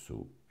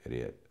 jer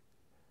je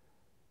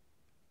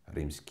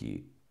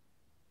rimski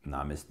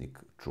namesnik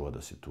čuo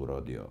da se tu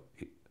rodio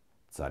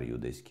car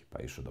judejski, pa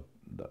je išao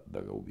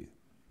da ga ubije.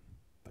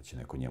 Pa će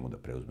neko njemu da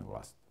preuzme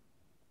vlast.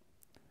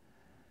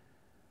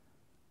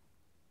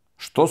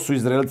 Što su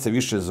Izraelce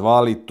više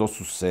zvali, to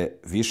su se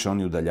više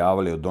oni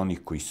udaljavali od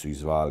onih koji su ih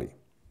zvali.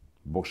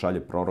 Bog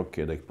šalje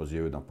proroke da ih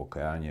pozivaju na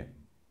pokajanje,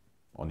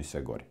 oni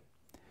sve gori.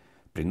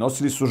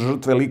 Prinosili su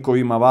žrtve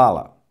likovima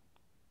vala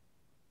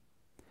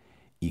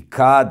i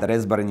kad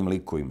rezbarenim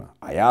likovima,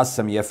 a ja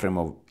sam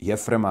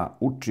Jefrema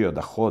učio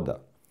da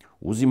hoda,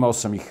 uzimao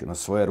sam ih na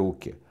svoje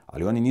ruke,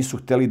 ali oni nisu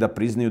hteli da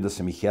priznaju da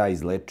sam ih ja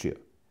izlečio.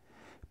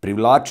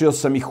 Privlačio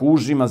sam ih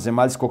užima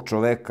zemaljskog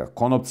čoveka,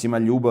 konopcima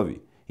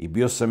ljubavi i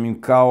bio sam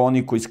im kao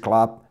oni koji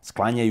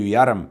sklanjaju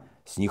jaram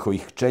s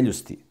njihovih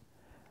čeljusti.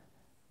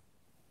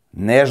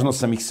 Nežno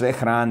sam ih sve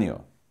hranio.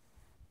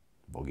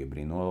 Bog je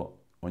brinuo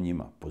o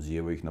njima,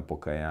 pozivao ih na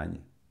pokajanje.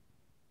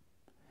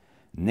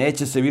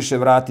 Neće se više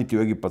vratiti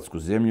u egipatsku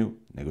zemlju,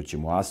 nego će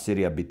mu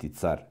Asirija biti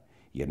car,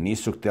 jer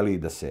nisu hteli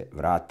da se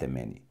vrate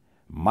meni.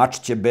 Mač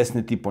će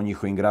besneti po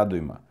njihovim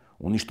gradovima,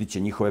 uništit će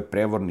njihove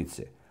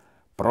prevornice,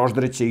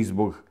 proždreće ih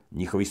zbog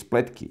njihovih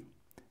spletki.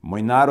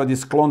 Moj narod je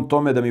sklon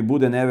tome da mi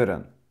bude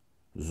neveran.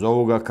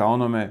 Zovu ga ka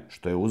onome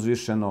što je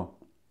uzvišeno,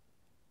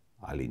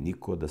 ali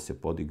niko da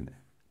se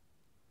podigne.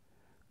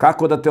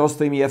 Kako da te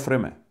ostavim,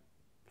 Jefreme?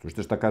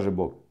 Slušajte šta kaže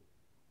Bog.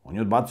 Oni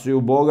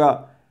odbacuju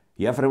Boga,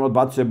 Jefrem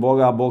odbacuje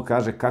Boga, a Bog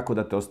kaže kako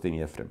da te ostavim,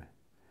 Jefreme?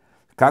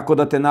 Kako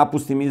da te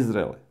napustim,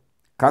 Izraele?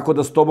 Kako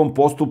da s tobom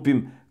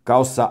postupim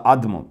kao sa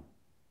Admom?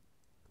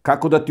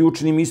 Kako da ti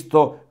učinim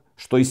isto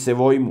što i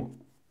Sevojmu?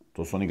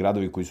 To su oni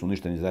gradovi koji su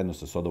uništeni zajedno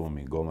sa Sodomom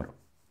i Gomorom.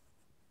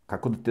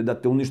 Kako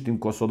da te uništim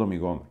ko Sodom i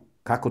Gomor?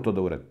 Kako to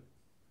da uradim?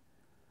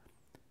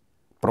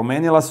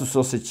 Promenila su se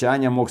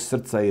osjećanja mog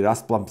srca i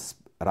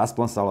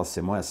rasplansala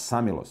se moja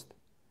samilost.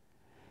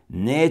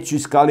 Neću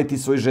iskaliti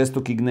svoj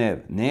žestoki gnev,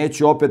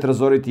 neću opet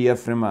razoriti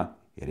Jefrema,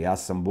 jer ja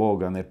sam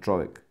Bog, a ne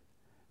čovek.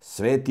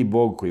 Sveti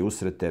Bog koji je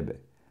usred tebe.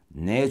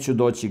 Neću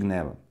doći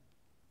gnevan.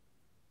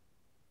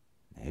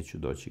 Neću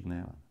doći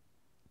gnevan.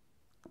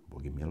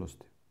 Bog je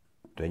milostiv.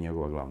 To je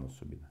njegova glavna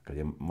osobina. Kad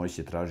je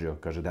Mojsije tražio,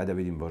 kaže, daj da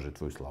vidim Bože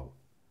tvoju slavu.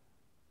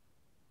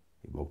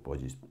 I Bog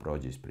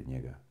prođe ispred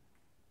njega.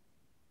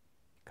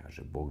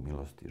 Kaže, Bog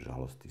milosti,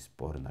 žalosti,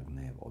 spor na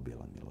gnev,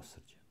 obilan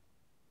milosrđe.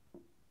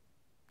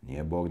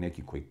 Nije Bog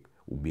neki koji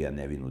ubija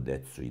nevinu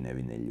decu i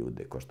nevine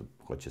ljude, kao što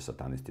hoće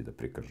satanisti da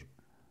prikažu.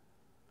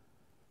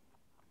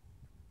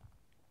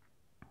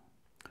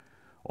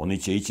 Oni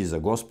će ići za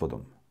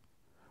Gospodom.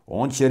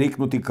 On će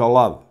riknuti kao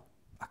lav,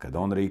 a kada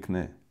on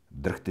rikne,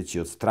 drhteći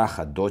od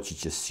straha doći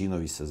će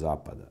sinovi sa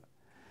zapada.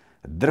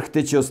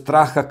 Drhteći od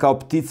straha kao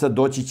ptica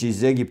doći će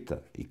iz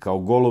Egipta i kao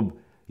golub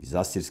iz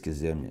asirske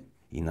zemlje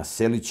i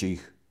naselit će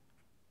ih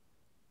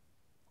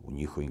u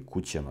njihovim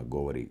kućama,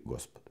 govori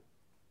Gospod.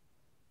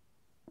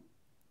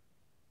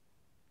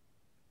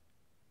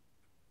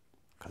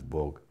 Kad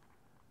Bog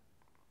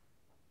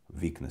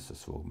vikne sa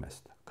svog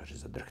mesta, kaže,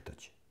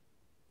 zadrhtaće.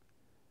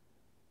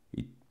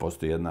 I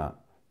postoji jedna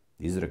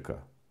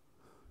izreka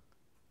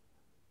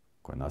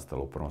koja je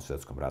nastala u Prvom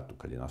svjetskom ratu,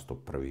 kad je nastao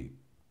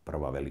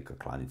prva velika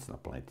klanica na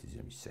planeti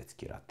Zemlji,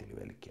 svjetski rat ili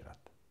veliki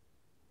rat.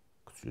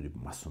 Kad su ljudi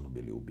masovno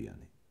bili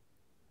ubijani.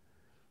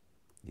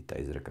 I ta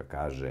izreka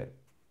kaže,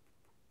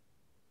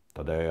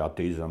 tada je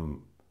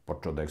ateizam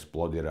počeo da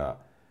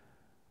eksplodira,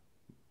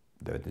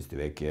 19.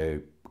 vek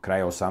je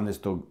kraj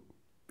 18.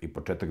 i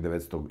početak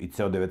 19. i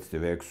ceo 19.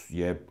 vek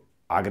je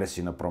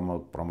agresivna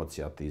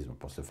promocija ateizma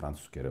posle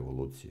Francuske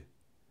revolucije.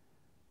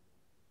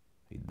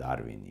 I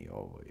Darwin i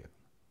ovo.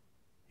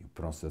 I u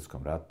Prvom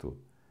svjetskom ratu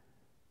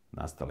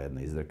nastala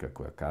jedna izreka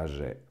koja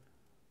kaže,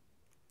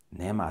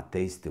 nema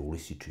ateiste u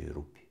lisičoj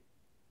rupi.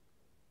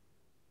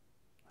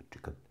 Znači,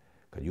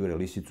 kad jure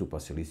lisicu, pa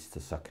se lisica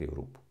sakrije u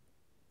rupu.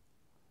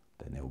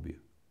 Da je ne ubiju.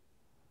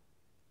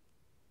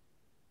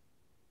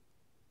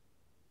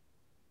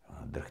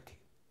 Ona drhti.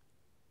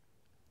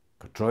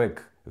 Kad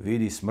čovjek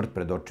vidi smrt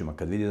pred očima,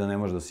 kad vidi da ne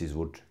može da se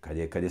izvuče,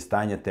 kad je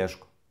stanje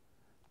teško,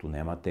 tu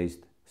nema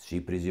ateiste.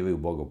 Svi prizivaju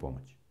Boga u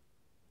pomoć.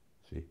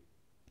 Svi.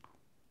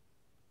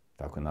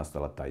 Tako je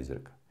nastala ta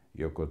izreka.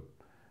 Iako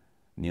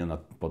nije ona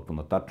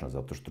potpuno tačna,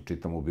 zato što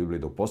čitamo u Bibliji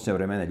da u posljednje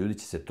vremena ljudi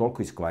će se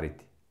toliko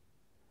iskvariti,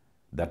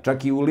 da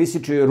čak i u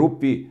lisičoj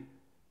rupi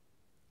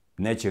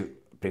neće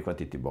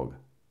prihvatiti Boga.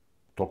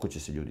 Toliko će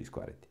se ljudi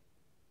iskvariti.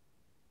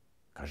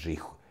 Kaže,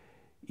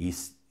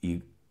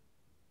 i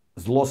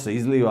zlo se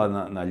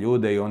izliva na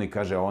ljude i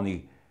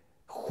oni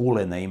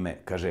hule na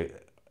ime. Kaže,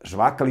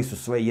 žvakali su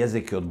svoje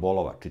jezike od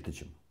bolova, čitat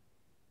ćemo.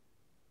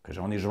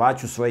 Kaže, oni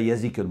žvaću svoje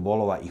jezike od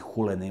bolova i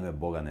hule na ime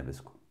Boga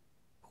nebeskog.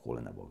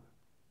 Hule na Boga.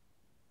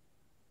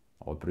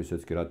 Ovo Prvi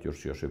svjetski rat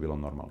još je bilo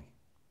normalno.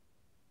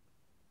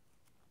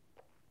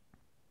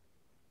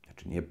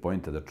 Znači, nije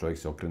poenta da čovjek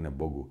se okrene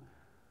Bogu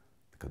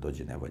kad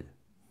dođe nevolja.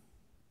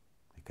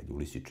 I kad je u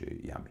lisičoj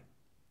jami.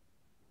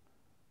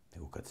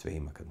 Nego kad sve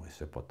ima, kad mu je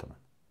sve potaman.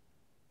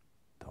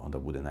 Da onda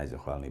bude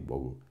najzahvalniji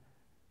Bogu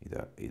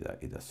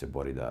i da se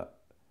bori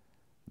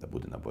da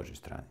bude na Božjoj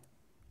strani.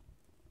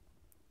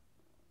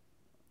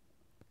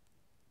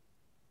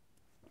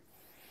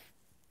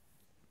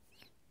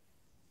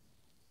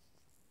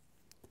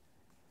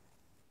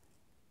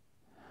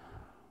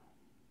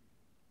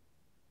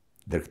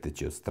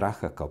 Drhteći od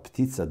straha, kao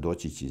ptica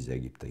doći će iz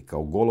Egipta i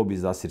kao golub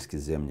iz asirske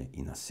zemlje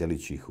i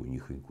naselit će ih u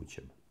njihovim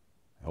kućama.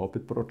 Evo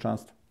opet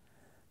proročanstvo.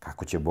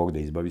 Kako će Bog da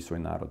izbavi svoj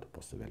narod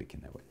posle velike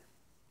nevolje?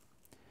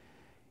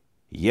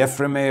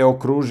 Jefreme je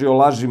okružio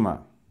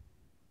lažima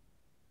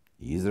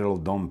i Izraelov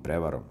dom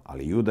prevarom,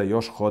 ali Juda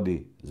još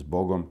hodi s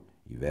Bogom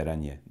i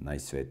veran je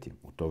najsvetijim.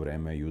 U to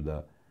vreme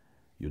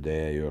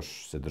Judeja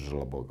još se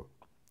držala Boga.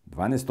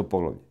 12.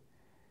 poglavlje.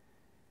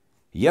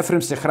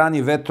 Jefrem se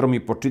hrani vetrom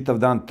i po čitav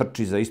dan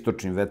trči za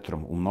istočnim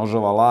vetrom,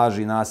 umnožava laž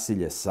i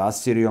nasilje, sa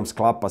Asirijom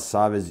sklapa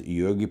savez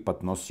i u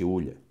Egipat nosi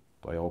ulje.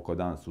 To je oko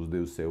danas,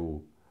 uzdaju se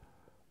u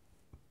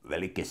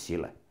velike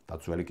sile.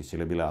 Tad su velike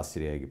sile bile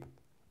Asirija i Egipat.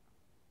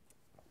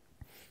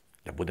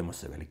 Da budemo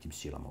sa velikim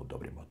silama u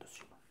dobrim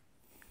odnosima.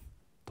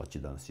 To će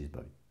da nas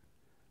izbavi.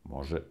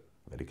 Može,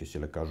 velike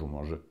sile kažu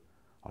može,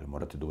 ali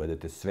morate da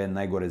uvedete sve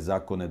najgore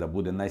zakone da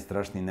bude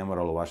najstrašniji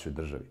nemoral u vašoj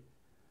državi.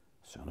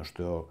 Sve ono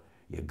što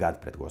je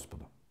gad pred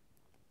Gospodom.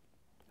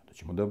 Da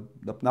ćemo da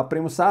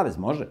napravimo savez,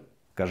 može,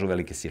 kažu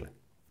velike sile.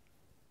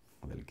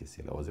 Velike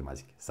sile,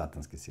 ozemaljske,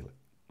 satanske sile.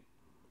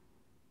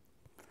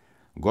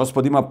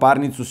 Gospod ima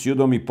parnicu s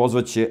Judom i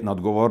pozvaće na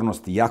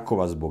odgovornost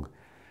Jakova zbog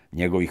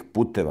njegovih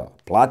puteva.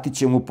 Platit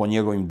će mu po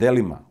njegovim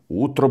delima.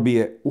 U utrobi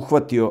je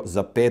uhvatio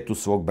za petu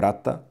svog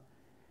brata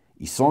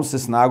i svom se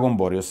snagom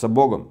borio sa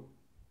Bogom.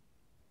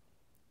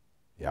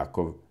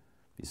 Jakov,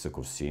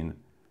 Isakov sin,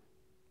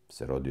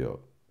 se rodio,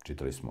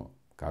 čitali smo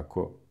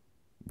kako,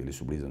 bili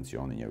su blizanci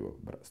on i njegov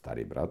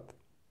stariji brat.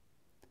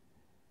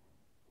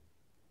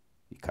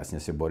 I kasnije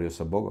se borio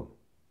sa Bogom,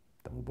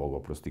 da mu Bog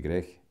oprosti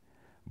grehe.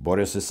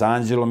 Borio se sa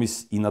anđelom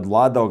i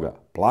nadvladao ga.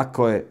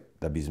 Plakao je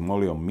da bi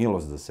izmolio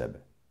milost za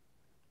sebe.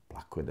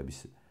 Plakao je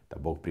da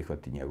Bog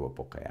prihvati njegovo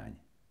pokajanje.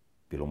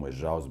 Bilo mu je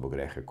žao zbog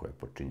greha koje je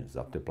počinio,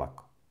 zato je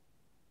plakao.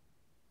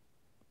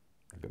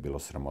 Da ga bilo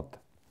sramota.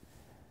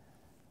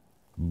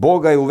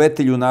 Boga je u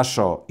vetelju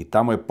našao i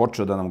tamo je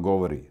počeo da nam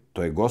govori.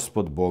 to je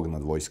Gospod Bog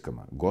nad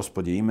vojskama.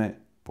 Gospod je ime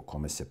po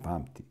kome se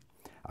pamti.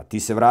 A ti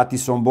se vrati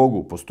svom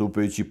Bogu,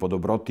 postupajući po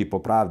dobroti i po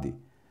pravdi.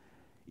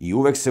 I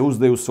uvek se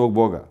uzdaju svog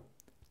Boga.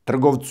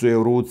 Trgovcu je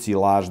u ruci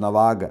lažna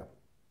vaga.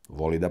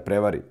 Voli da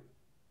prevari.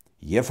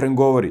 Jefrem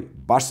govori,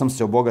 baš sam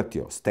se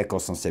obogatio, stekao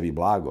sam sebi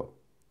blago.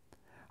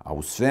 A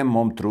u svem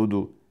mom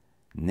trudu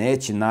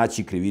neće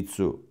naći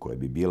krivicu koja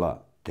bi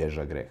bila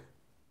teža greh.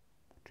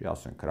 Znači, ja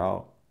sam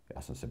krao,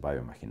 ja sam se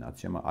bavio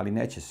mahinacijama, ali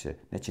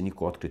neće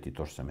niko otkriti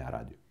to što sam ja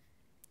radio.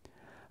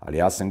 Ali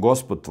ja sam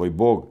Gospod, tvoj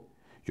Bog,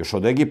 još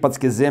od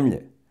egipatske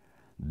zemlje.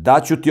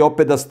 Daću ti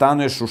opet da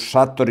stanuješ u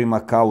šatorima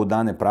kao u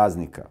dane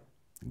praznika.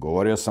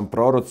 Govorio sam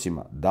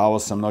prorocima, dao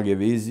sam mnoge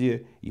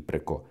vizije i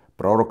preko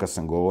proroka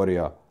sam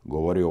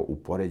govorio u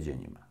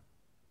poređenjima.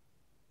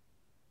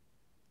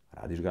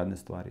 Radiš gadne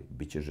stvari,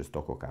 bit će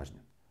žestoko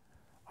kažnjen.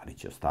 Ali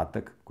će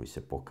ostatak koji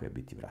se pokaje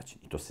biti vraćen.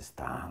 I to se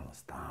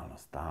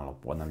stalno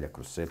ponavlja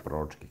kroz sve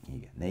proročke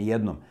knjige. Ne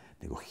jednom,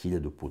 nego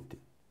 1000 puta.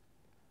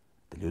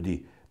 Da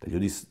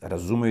ljudi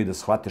razumeju i da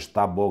shvate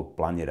šta Bog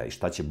planira i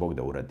šta će Bog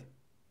da uradi.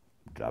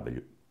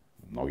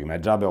 Mnogima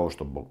je džabe ovo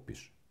što Bog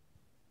piše.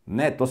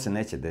 Ne, to se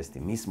neće desiti.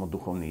 Mi smo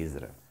duhovni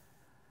Izrael.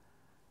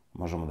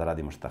 Možemo da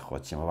radimo šta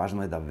hoćemo.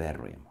 Važno je da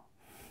verujemo.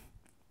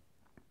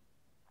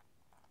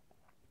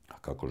 A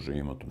kako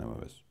živimo, to nema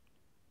veze.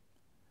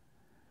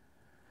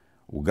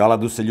 U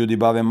Galadu se ljudi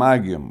bave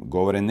magijom,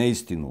 govore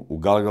neistinu, u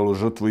Galgalu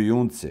žrtvuju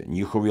junce,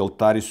 njihovi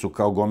oltari su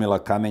kao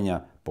gomila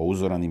kamenja po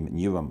uzoranim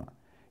njivama.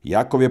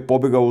 Jakov je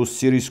pobegao u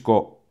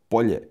sirijsko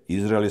polje,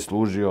 Izrael je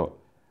služio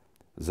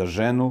za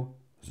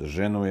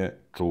ženu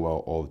je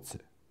čuvao ovce.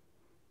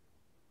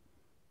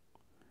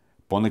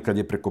 Ponekad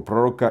je preko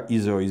proroka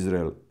izveo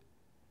Izrael.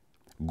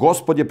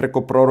 Gospod je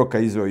preko proroka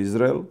izveo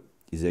Izrael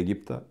iz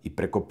Egipta i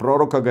preko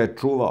proroka ga je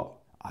čuvao,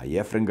 a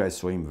Jefrem ga je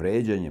svojim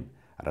vređanjem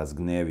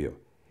razgnevio.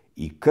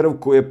 I krv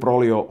koju je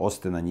prolio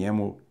ostaje na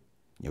njemu,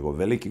 njegov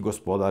veliki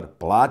gospodar,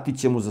 platit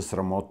će mu za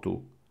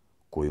sramotu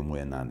koju mu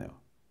je naneo.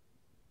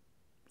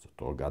 Za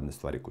to gadne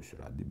stvari koje su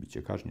radi, bit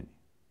će kažnjeni.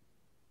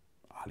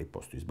 Ali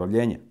postoji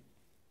izbavljenje.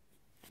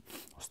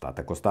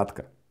 Ostatak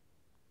ostatka.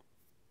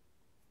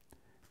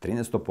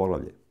 13.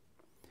 poglavlje.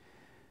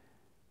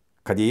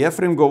 Kad je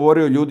Jefrem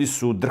govorio, ljudi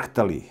su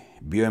drhtali,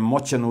 bio je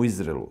moćan u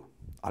Izraelu,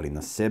 ali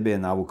na sebe je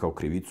navukao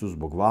krivicu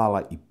zbog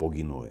vala i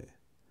poginuo je.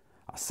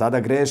 A sada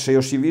greše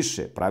još i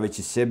više,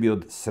 praveći sebi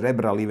od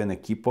srebra livene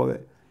kipove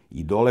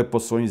i dole po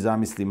svojim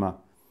zamislima,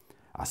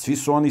 a svi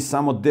su oni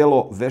samo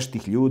delo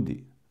veštih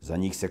ljudi. Za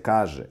njih se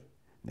kaže,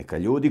 neka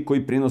ljudi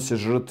koji prinose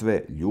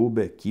žrtve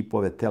ljube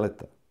kipove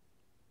teleta.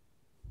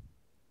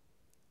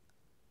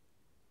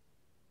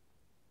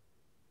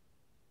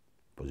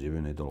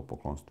 Pozivaju na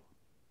idolopoklonstvo.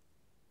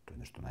 To je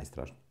nešto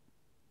najstrašnije.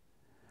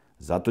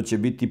 Zato će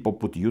biti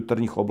poput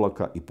jutarnjih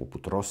oblaka i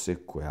poput rose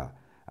koja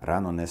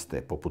rano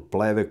nestaje, poput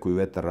pleve koju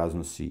vetar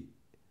raznosi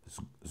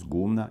s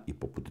gumna i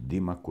poput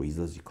dima koji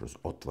izlazi kroz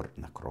otvor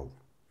na krovu.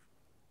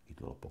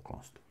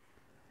 Idolopoklonstvo.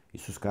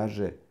 Isus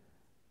kaže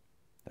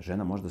da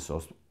žena može da se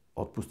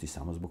otpusti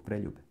samo zbog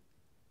preljube.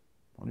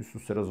 Oni su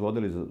se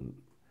razvodili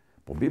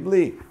po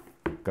Bibliji.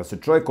 Kad se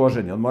čovjek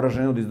oženi, on mora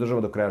ženu da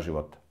izdržava do kraja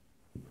života.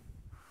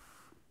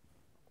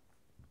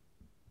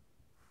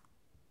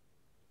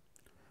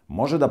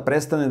 Može da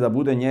prestane da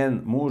bude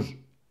njen muž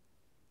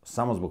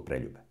samo zbog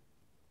preljube.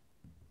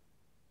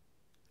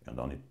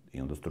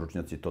 I onda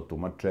stručnjaci to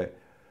tumače,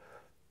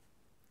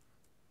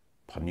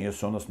 pa nije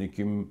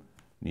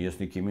s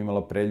nikim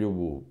imala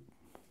preljubu,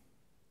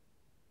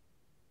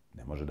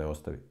 ne može da je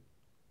ostavi.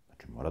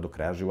 Znači, mora do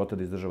kraja života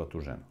da izdržava tu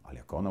ženu. Ali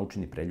ako ona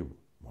učini preljubu,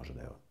 može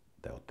da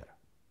je otera.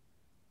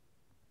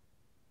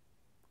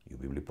 I u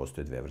Bibliji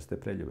postoje 2 vrste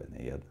preljube,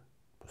 ne jedna.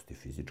 Postoji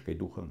fizička i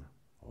duhovna.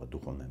 Ova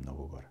duhovna je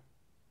mnogo gora.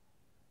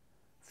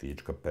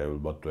 Fizička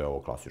preljuba, to je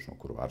ovo klasično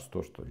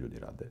kurvarstvo što ljudi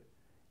rade.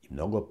 I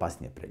mnogo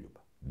opasnija preljuba,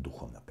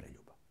 duhovna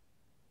preljuba.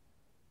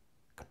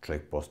 Kad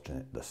čovjek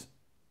počne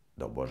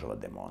da obožava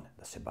demone,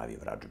 da se bavi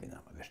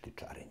vražbinama,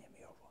 veštičarenjem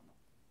i ovo.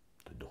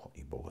 To je duhovno.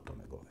 I Bog o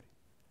tome govori.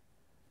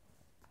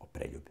 O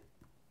preljubi.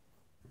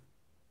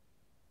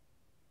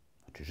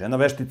 Znači, žena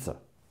veštica.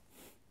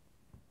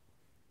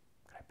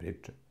 Kraj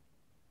priče.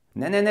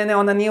 Ne,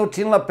 ona nije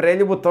učinila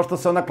preljubu to što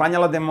se ona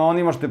klanjala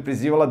demonima, što je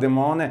prizivala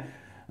demone.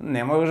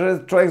 Ne može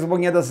čovjek zbog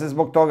nje da se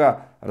zbog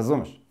toga,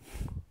 razumeš,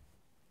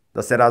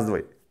 da se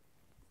razdvoji.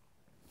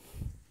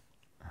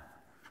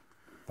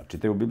 Pa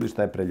čitaj u Bibliji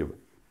šta je preljuba.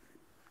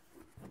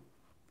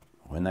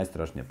 Ovo je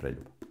najstrašnija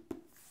preljuba.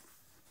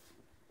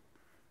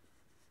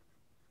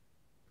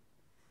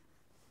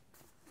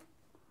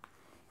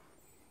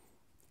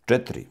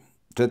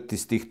 4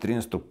 stih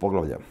 13.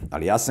 poglavlja.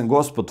 Ali ja sam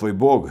Gospod, tvoj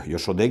Bog,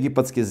 još od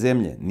egipatske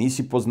zemlje.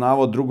 Nisi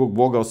poznavao drugog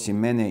Boga osim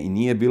mene i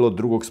nije bilo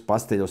drugog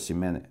spastelja osim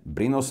mene.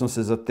 Brinuo sam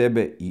se za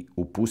tebe i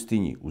u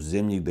pustinji, u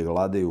zemlji gde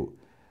vladaju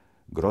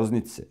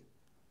groznice.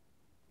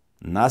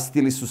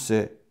 Nastili su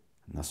se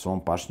na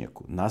svom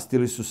pašnjaku.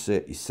 Nastili su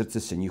se i srce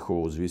se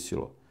njihovo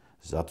uzvisilo.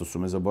 Zato su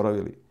me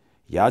zaboravili.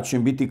 Ja ću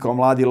im biti kao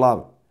mladi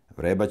lav.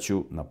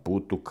 Vrebaću na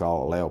putu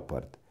kao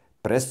leopard.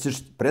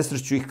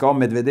 Presršću ih kao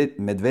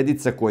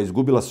medvedica koja je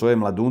izgubila svoje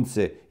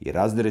mladunce i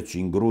razdereću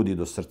im grudi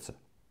do srca.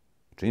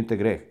 Činite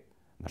greh.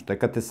 Znaš, to je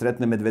kad te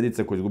sretne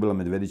medvedica koja je izgubila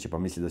medvediće pa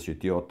misli da si joj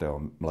ti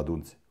oteo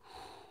mladunce.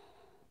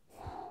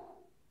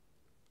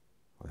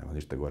 Nema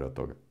ništa gore od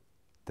toga.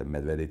 Te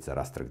medvedica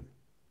rastrgne.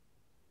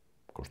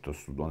 Kao što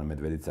su one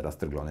medvedice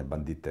rastrgle, one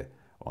bandite,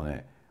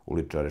 one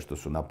uličare što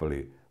su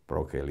napali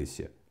proroka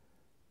Elisija.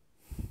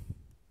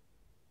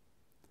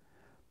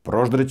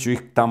 Proždreću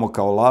ih tamo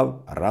kao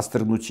lav,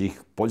 rastrgnuće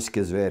ih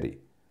poljske zveri.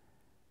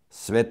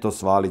 Sve to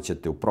svalit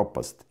ćete u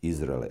propast,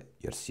 Izraele,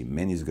 jer si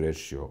meni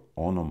zgrešio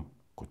onom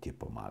ko ti je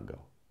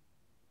pomagao.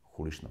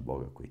 Huliš na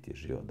Boga koji ti je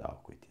život dao,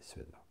 koji ti je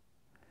sve dao.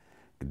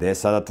 Gde je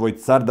sada tvoj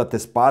car da te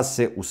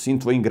spase u svim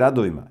tvojim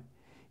gradovima?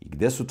 I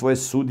gde su tvoje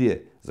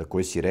sudije za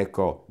koje si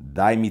rekao,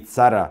 daj mi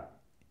cara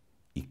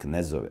i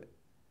knezove?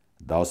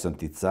 Dao sam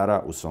ti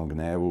cara u svom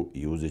gnevu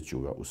i uzet ću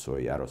ga u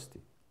svojoj jarosti.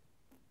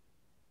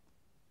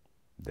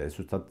 Gde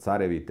su tad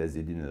carevi i te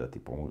zidine da ti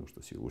pomogu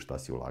u šta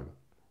si ulagao?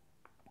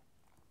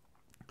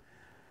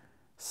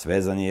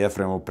 Svezan je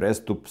Jefremov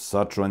prestup,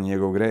 sačuvan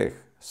njegov greh.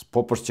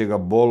 Spopašće ga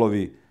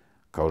bolovi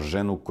kao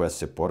ženu koja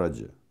se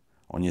porađa.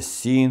 On je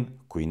sin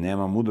koji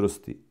nema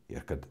mudrosti,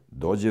 jer kad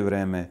dođe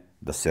vreme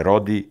da se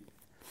rodi,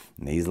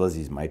 ne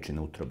izlazi iz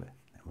majčine utrobe.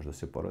 Ne može da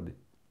se porodi.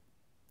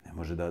 Ne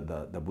može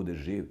da bude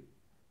živ.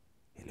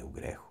 Jer je u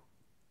grehu.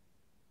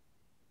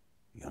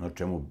 I ono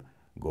čemu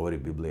govori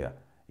Biblija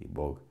i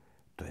Bog,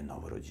 to je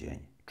novo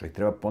rođenje. Čovjek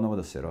treba ponovo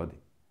da se rodi.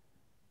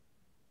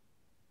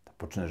 Da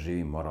počne da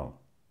živi moralno.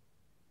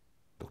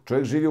 Dok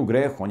čovjek živi u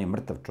grehu, on je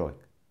mrtav čovjek.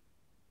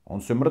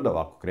 On se mrda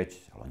ovako, kreće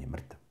se, ali on je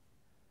mrtav.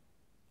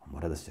 On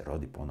mora da se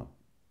rodi ponovo,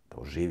 da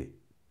oživi.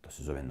 To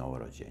se zove novo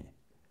rođenje.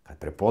 Kad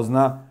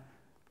prepozna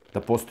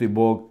da postoji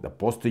Bog, da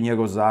postoji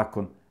njegov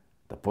zakon,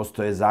 da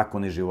postoje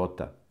zakoni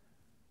života.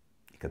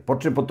 I kad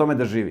počne po tome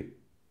da živi,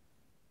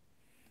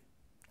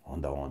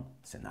 onda on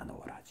se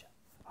nanovo rađa.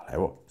 Ali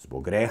evo,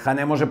 zbog greha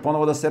ne može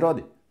ponovo da se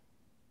rodi.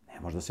 Ne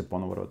može da se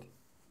ponovo rodi.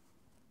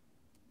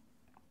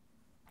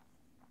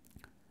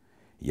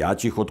 Ja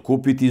ću ih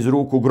otkupiti iz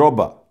ruku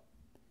groba.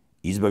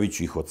 Izbavit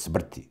ću ih od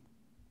smrti.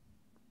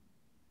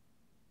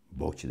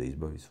 Bog će da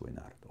izbavi svoj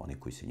narod, oni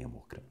koji se njemu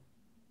okrenu.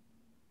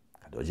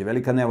 Kad dođe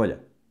velika nevolja,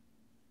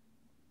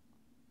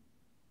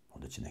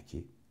 onda će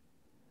neki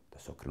da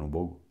se okrenu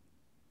Bogu.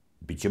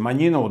 Biće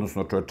manjina,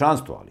 odnosno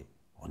čovečanstvo, ali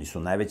oni su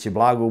najveće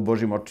blago u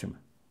Božjim očima.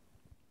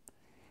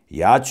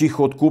 Ja ću ih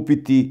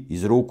otkupiti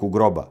iz ruku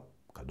groba.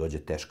 Kad dođe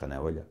teška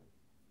nevolja,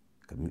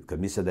 kad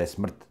misle da je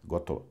smrt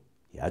gotovo,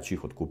 ja ću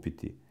ih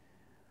otkupiti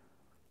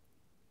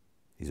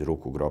iz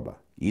ruku groba.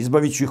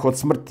 Izbavit ću ih od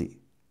smrti.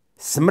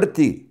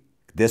 Smrti,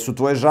 gde su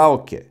tvoje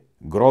žaoke?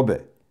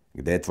 Grobe,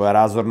 gde je tvoja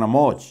razorna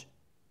moć?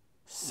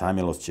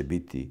 Samilost će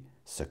biti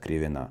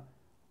sakrivena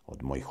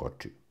od mojih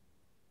očiju.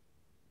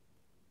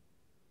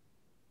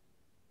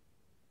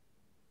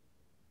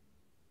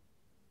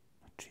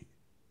 Znači,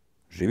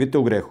 živite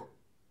u grehu.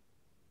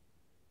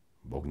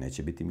 Bog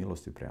neće biti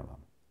milostiv prema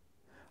vama.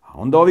 A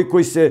onda ovi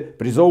koji se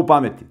prizovu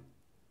pameti,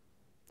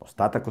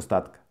 ostatak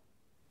ostatka,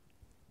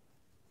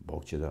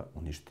 Bog će da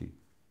uništi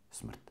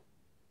smrt.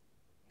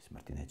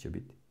 Smrti neće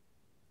biti.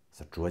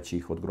 Sačuvat će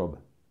ih od groba.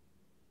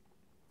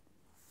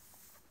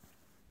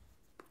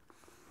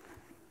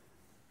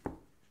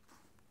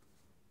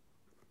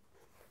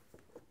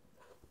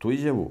 Tu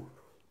izjavu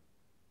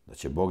da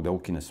će Bog da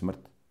ukine smrt,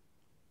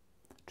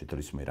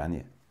 čitali smo i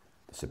ranije,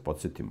 da se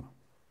podsjetimo.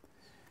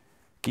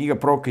 Knjiga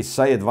proroka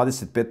Isaije,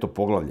 25.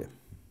 poglavlje,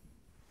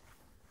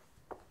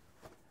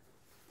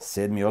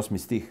 7. i 8.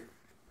 stih.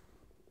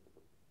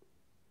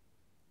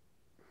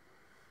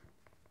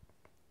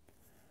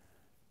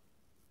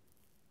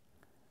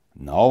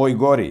 Na ovoj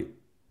gori,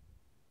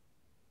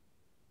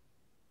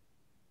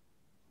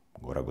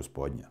 gora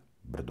Gospodnja,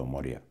 brdo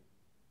Morija,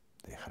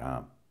 da je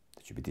hram,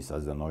 da će biti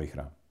sazdan novi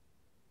hram.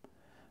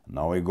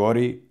 Na ovoj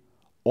gori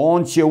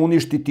on će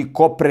uništiti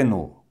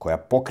koprenu koja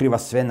pokriva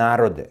sve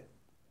narode.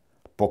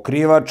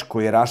 Pokrivač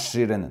koji je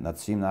raširen nad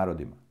svim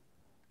narodima.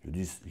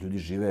 Ljudi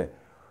žive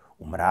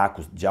u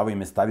mraku, đavo im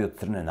je stavio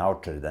crne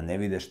naočare da ne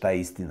vide šta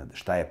je istina,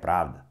 šta je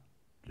pravda.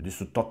 Ljudi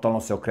su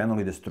totalno se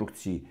okrenuli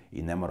destrukciji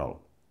i nemoralu.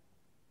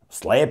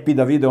 Slepi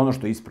da vide ono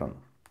što je ispravno.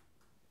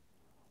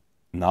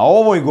 Na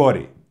ovoj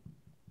gori,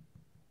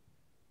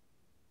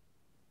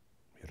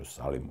 u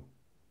Jerusalimu,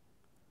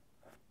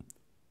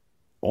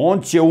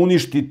 on će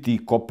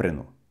uništiti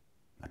koprenu.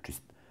 Znači,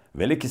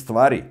 velike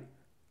stvari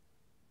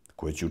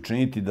koje će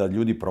učiniti da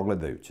ljudi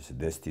progledaju će se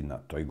desiti na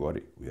toj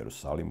gori u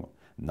Jerusalimu.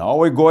 Na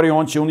ovoj gori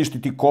on će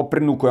uništiti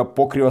koprenu koja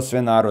pokriva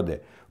sve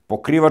narode.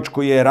 Pokrivač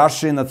koji je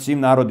raširen nad svim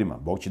narodima.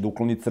 Bog će da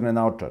ukloni crne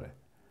naočare.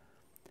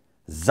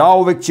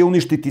 Zauvek će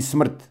uništiti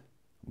smrt.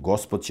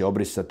 Gospod će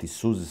obrisati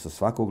suze sa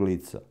svakog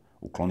lica.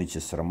 Uklonit će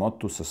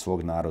sramotu sa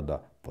svog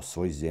naroda po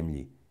svoj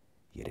zemlji,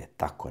 jer je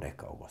tako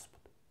rekao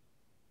Gospod.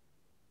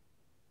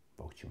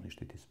 Bog će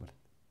uništiti smrt.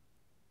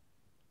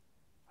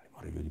 Ali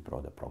moraju ljudi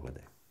prvo da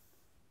progledaju.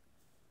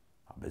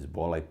 A bez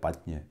bola i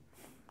patnje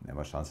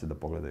nema šanse da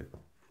pogledaju.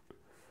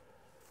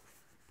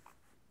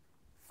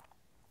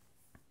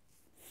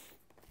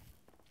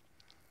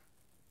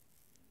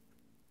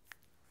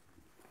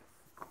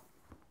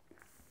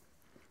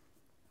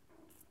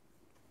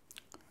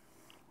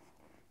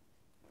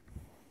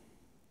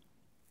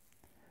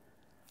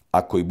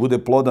 Ako i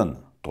bude plodan,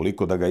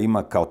 toliko da ga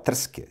ima kao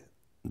trske,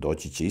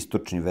 doći će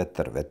istočni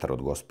vetar, vetar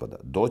od Gospoda.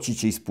 Doći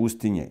će iz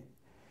pustinje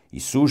i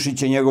sušit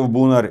će njegov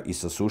bunar i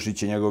sasušit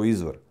će njegov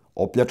izvor.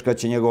 Opljačkat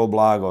će njegovo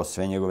blago,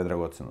 sve njegove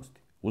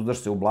dragocenosti.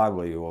 Uzdaš se u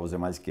blago i u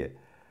ovozemaljske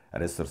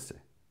resurse.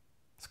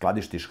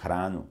 Skladištiš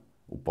hranu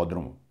u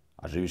podrumu,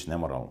 a živiš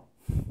nemoralno.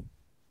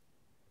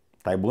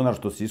 Taj bunar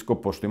što si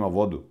iskopao, što ima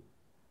vodu.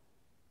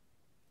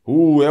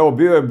 Evo,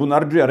 bio je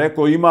bunardžija,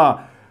 rekao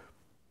ima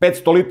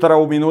 500 litara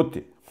u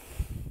minuti.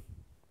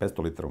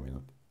 500 litara u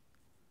minuti.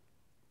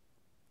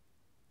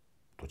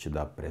 To će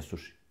da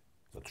presuši,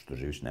 zato što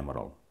živiš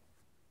nemoralno.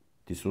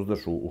 Ti se uzdaš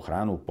u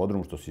hranu, u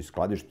podrum što si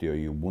skladištio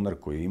i u bunar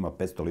koji ima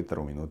 500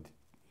 litara u minuti.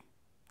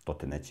 To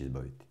te neće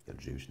izbaviti, jer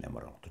živiš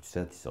nemoralno. To će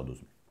sve da ti se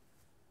oduzme.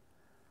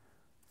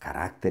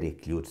 Karakter je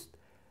ključ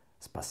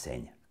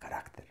spasenja.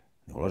 Karakter.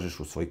 Ne ulažeš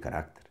u svoj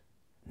karakter.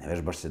 Ne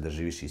vežbaš se da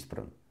živiš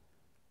ispravno.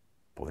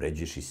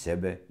 Povređuješ i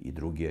sebe i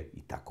druge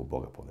i tako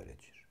Boga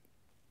povređuješ.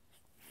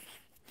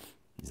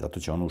 I zato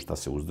će ono u šta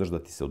se uzdaš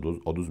da ti se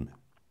oduzme.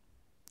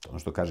 To je ono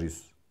što kaže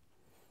Isus.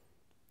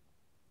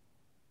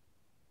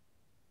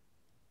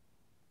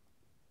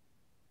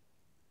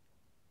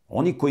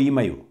 Oni koji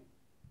imaju,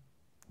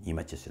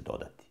 njima će se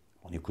dodati.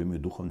 Oni koji imaju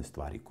duhovne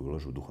stvari, koji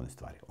ulažu u duhovne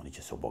stvari, oni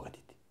će se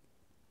obogatiti.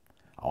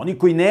 A oni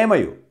koji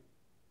nemaju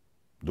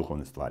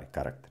duhovne stvari,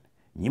 karakterne,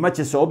 njima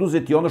će se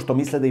oduzeti ono što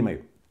misle da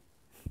imaju.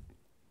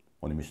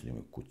 Oni misle da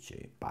imaju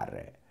kuće,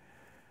 pare,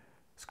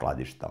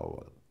 skladišta,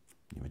 ovo.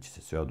 Njima će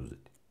se sve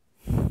oduzeti.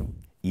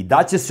 I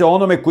daće se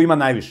onome koji ima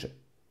najviše.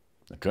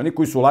 Znači, oni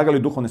koji su ulagali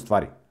u duhovne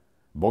stvari,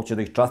 Bog će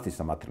da ih časti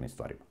sa materijalnim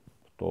stvarima.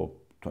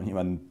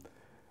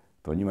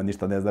 To njima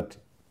ništa ne znači.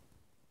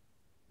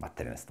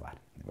 Materijalne stvari.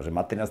 Ne može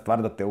materijalna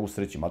stvar da te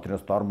usreći.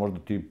 Materijalna stvar možda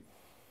ti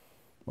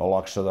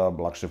olakša da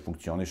lakše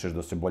funkcionišeš,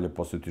 da se bolje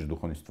posvetiš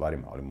duhovnim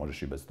stvarima, ali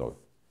možeš i bez toga.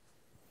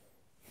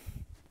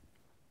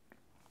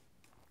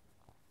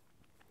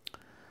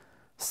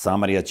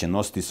 Samarija će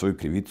nositi svoju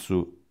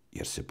krivicu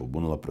jer se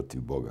pobunila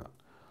protiv Boga.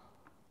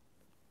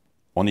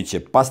 Oni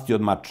će pasti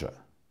od mača,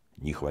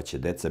 njihova će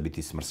deca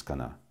biti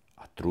smrskana,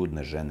 a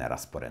trudne žene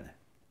rasporene.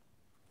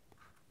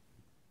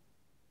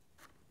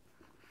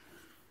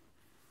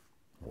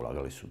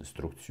 Ulagali su u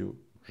destrukciju,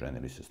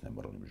 ženili se s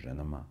nemoralnim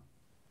ženama,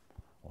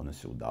 one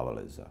se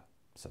udavale za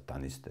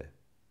sataniste,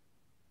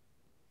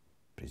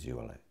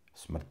 prizivale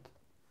smrt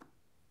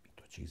i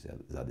to će ih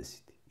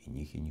zadesiti, i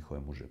njih i njihove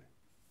muževe.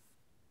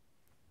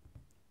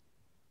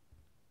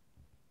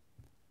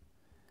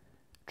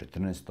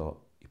 14.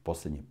 i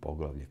poslednje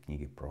poglavlje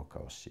knjige proroka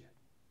Osije.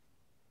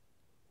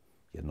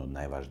 Jedno od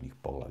najvažnijih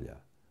poglavlja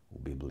u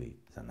Bibliji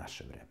za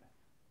naše vreme.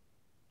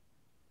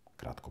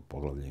 Kratko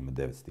poglavlje, ima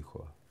 9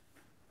 stihova.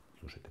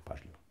 Slušajte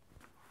pažljivo.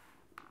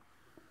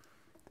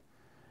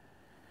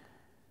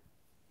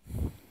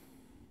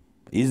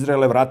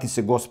 Izraele, vrati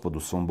se Gospodu,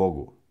 svom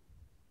Bogu,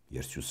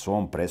 jer si u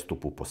svom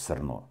prestupu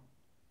posrnuo.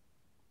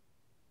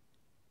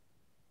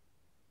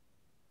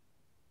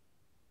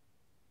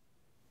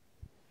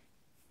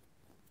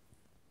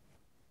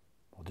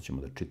 Ovdje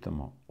ćemo da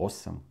čitamo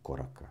 8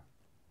 koraka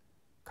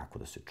kako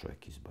da se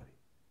čovjek izbavi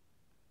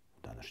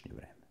u današnje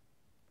vreme.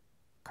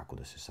 Kako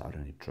da se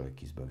savremeni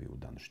čovjek izbavi u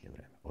današnje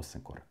vreme.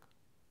 8 koraka.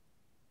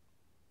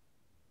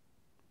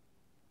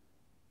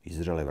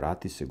 Izraele,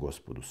 vrati se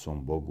Gospodu,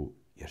 svom Bogu,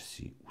 jer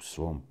si u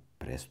svom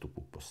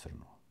prestupu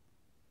posrnuo.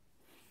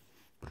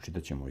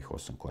 Pročitat ćemo ovih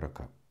 8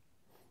 koraka,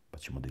 pa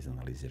ćemo da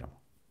izanaliziramo.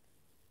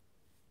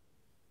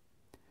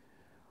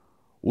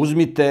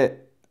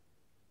 Uzmite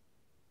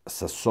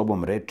sa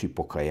sobom reči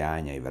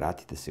pokajanja i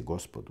vratite se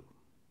Gospodu.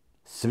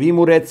 Svi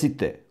mu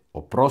recite,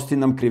 oprosti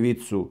nam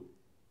krivicu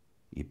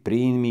i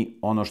primi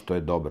ono što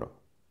je dobro.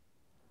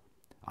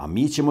 A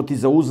mi ćemo ti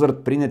za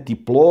uzvrat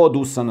prineti plod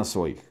usana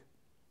svojih.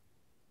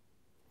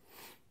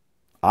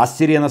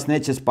 Asirija nas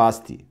neće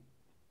spasti.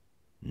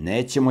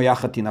 Nećemo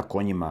jahati na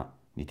konjima,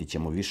 niti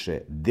ćemo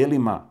više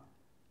delima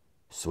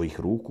svojih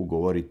ruku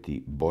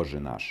govoriti Bože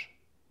naš,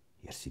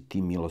 jer si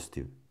ti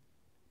milostiv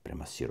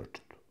prema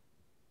siročetu.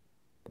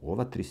 U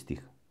ova 3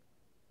 stiha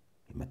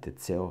imate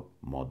ceo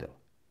model,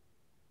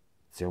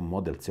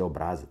 ceo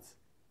obrazac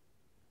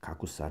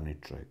kako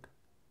sarni čovjek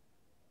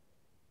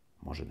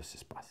može da se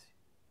spasi.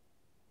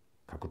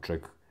 Kako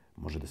čovjek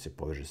može da se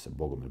poveže sa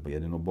Bogom, jer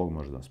jedino Bog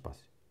može da nas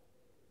spasi.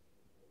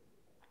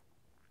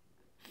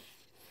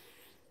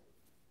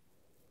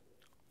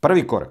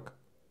 Prvi korak,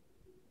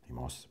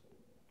 ima 8,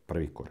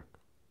 prvi korak.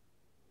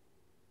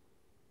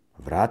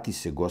 Vrati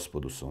se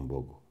Gospodu svom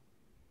Bogu,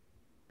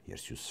 jer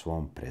si u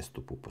svom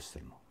prestupu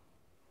posrnuo.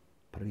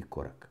 Prvi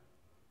korak.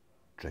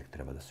 Čovjek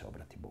treba da se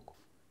obrati Bogu.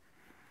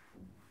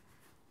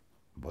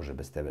 Bože,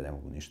 bez tebe ne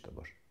mogu ništa,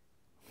 Bože.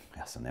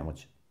 Ja sam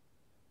nemoćan.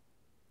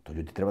 To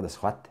ljudi treba da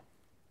shvate.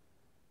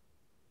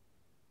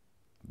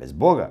 Bez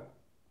Boga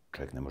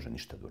čovjek ne može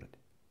ništa da uradi.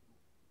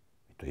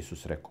 I to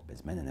Isus rekao,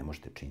 bez mene ne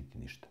možete činiti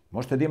ništa.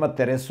 Možete da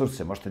imate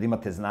resurse, možete da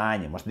imate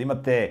znanje,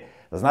 možete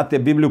da znate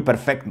Bibliju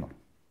perfektno.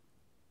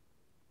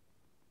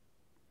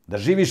 Da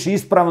živiš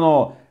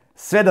ispravno,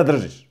 sve da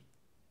držiš.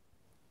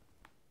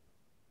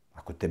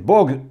 Ako te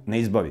Bog ne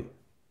izbavi,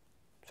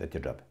 Sve ti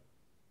je džabe.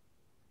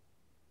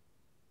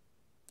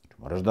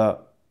 Znači, moraš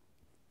da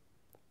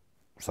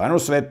stvarno u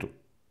svetu.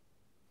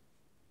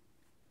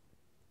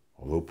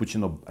 Ovo je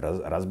upućeno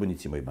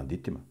razbojnicima i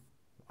banditima.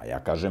 A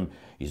ja kažem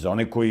i za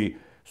one koji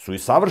su i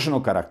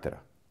savršenog karaktera.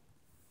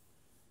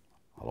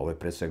 Ali ovo je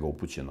pre svega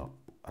upućeno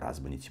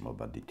razbojnicima i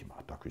banditima.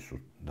 A takvi su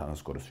danas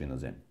skoro svi na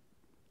zemlji.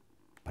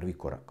 Prvi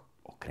korak.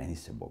 Okreni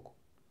se Bogu.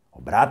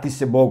 Obrati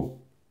se Bogu.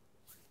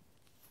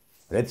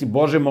 Reci,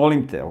 Bože,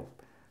 molim te,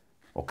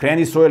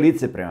 okreni svoje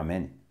lice prema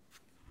meni.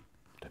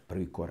 To je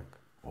prvi korak.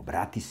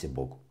 Obrati se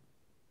Bogu.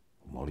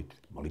 U molitvi.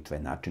 Molitva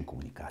je način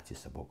komunikacije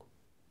sa Bogom.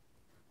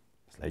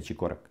 Sljedeći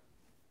korak.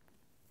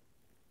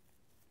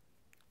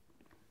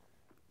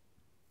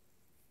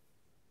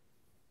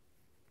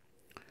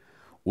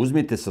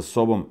 Uzmite sa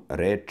sobom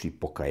reči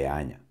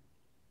pokajanja.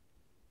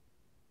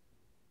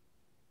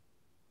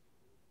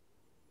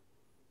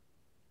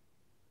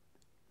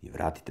 I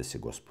vratite se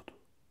Gospodu.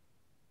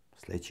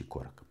 Sljedeći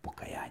korak.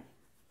 Pokajanje.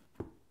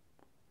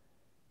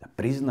 Da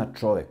prizna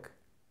čovek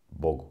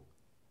Bogu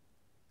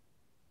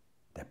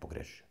da je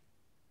pogrešio.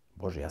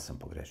 Bože, ja sam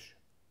pogrešio.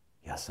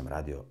 Ja sam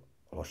radio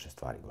loše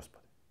stvari,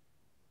 Gospode.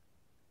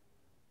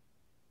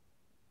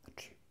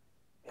 Znači,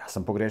 ja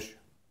sam pogrešio.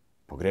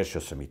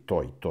 Pogrešio sam i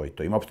to, i to, i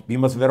to.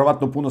 Ima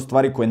verovatno puno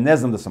stvari koje ne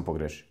znam da sam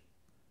pogrešio.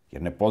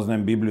 Jer ne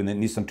poznajem Bibliju,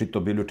 nisam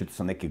čitao Bibliju, čitao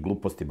sam neke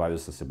gluposti, bavio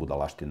sam se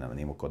budalaštinama,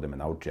 nimao ko da me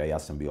nauči, a ja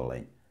sam bio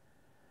lenj.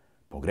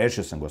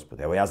 Pogrešio sam,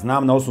 Gospode. Evo, ja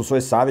znam na osnovu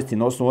svoje savesti,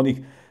 na osnovu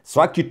onih,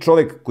 svaki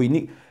čovek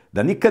koji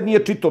da nikad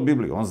nije čitao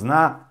Bibliju, on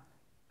zna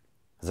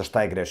za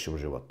šta je grešio u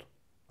životu.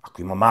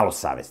 Ako ima malo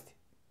savesti,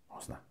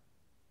 on zna.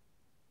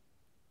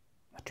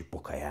 Znači,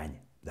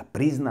 pokajanje. Da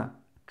prizna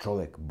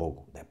čovek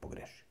Bogu da je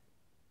pogrešio.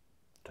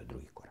 To je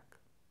drugi korak.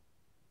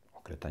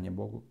 Okretanje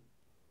Bogu,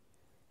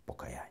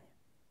 pokajanje.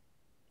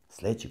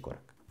 Sljedeći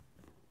korak.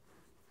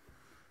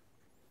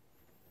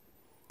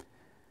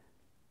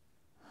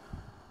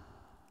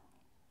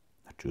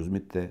 Znači,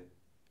 uzmite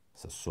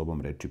sa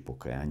sobom reči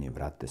pokajanje i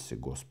vrate se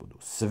Gospodu.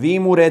 Svi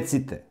mu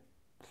recite,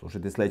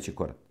 slušajte sljedeći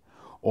korak,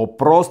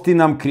 oprosti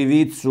nam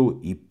krivicu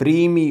i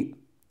primi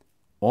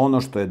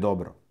ono što je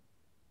dobro.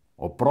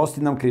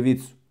 Oprosti nam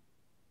krivicu.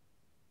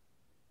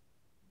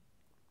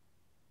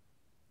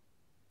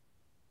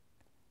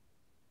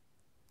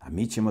 A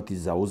mi ćemo ti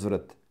za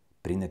uzvrat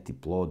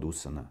prineti plod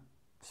usana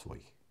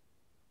svojih.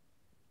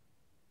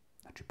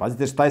 Znači,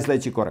 pazite šta je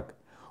sljedeći korak.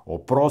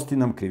 Oprosti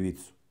nam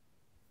krivicu.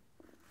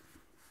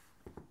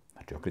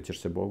 Znači,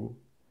 okrećeš se Bogu,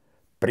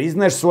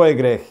 priznaješ svoje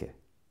grehe,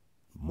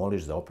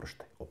 moliš za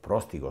oproštaj.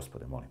 Oprosti,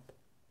 Gospode, molim te.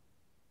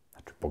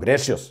 Znači,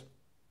 pogrešio sam.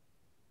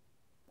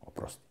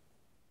 Oprosti.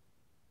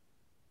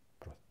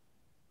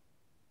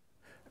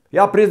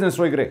 Ja priznajem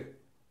svoj greh.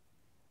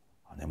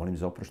 A ne molim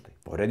za oproštaj.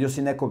 Povredio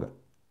si nekoga.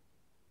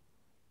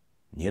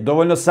 Nije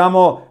dovoljno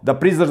samo da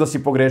priznaš da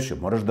si pogrešio.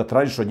 Moraš da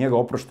tražiš od njega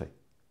oproštaj.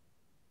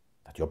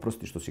 Da ti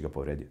oprosti što si ga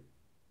povredio.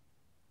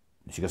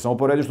 Nisi ga samo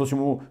povredio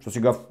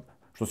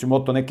što si mu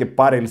oteo neke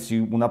pare ili si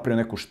mu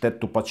napravio neku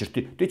štetu, pa ćeš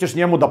ti ćeš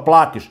njemu da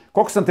platiš.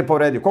 Koliko sam te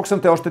povredio? Koliko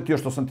sam te oštetio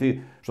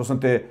što sam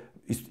te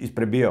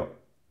isprebio?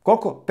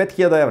 Koliko?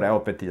 5.000 evra.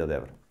 Evo 5.000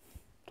 evra.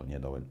 To nije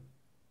dovoljno.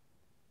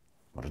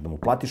 Moraš da mu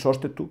platiš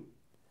odštetu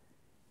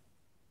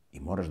i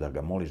moraš da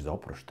ga moliš za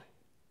oproštaj.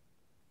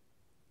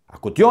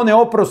 Ako ti on ne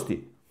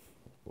oprosti,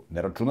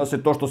 ne računa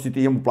se to što si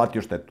ti njemu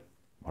platio štetu.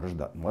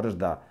 Moraš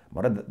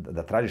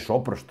da tražiš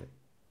oproštaj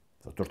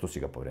za to što si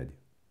ga povredio.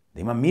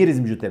 Da ima mir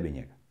između tebe i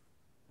njega.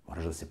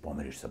 Moraš da se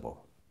pomiriš sa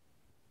Bogom.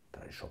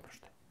 Tražiš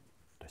oproštaj.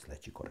 To je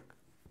sljedeći korak.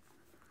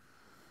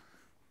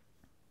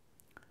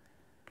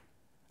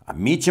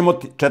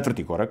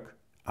 Četvrti korak,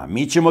 a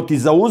mi ćemo ti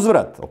za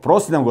uzvrat,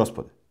 oprosti nam,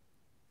 Gospode.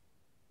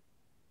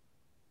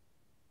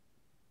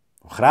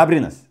 Ohrabri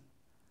nas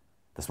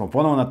da smo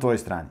ponovo na tvojoj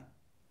strani.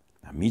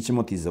 A mi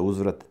ćemo ti za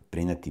uzvrat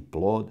prineti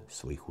plod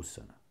svojih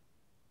usana.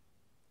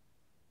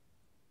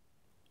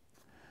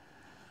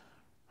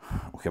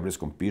 U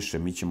hebrejskom piše,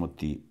 mi ćemo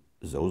ti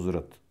za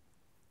uzvrat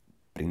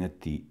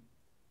prineti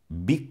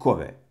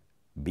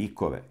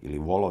bikove ili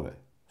volove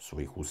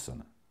svojih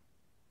usana.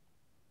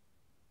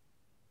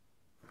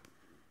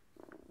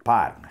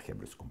 Par na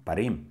hebrejskom,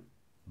 parim.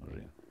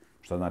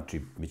 Šta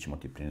znači mi ćemo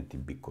ti prineti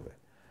bikove?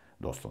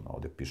 Doslovno,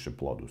 ovdje piše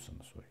plod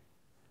usana svojih.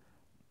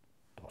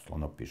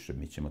 Doslovno piše,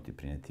 mi ćemo ti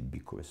prineti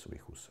bikove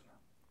svojih usana.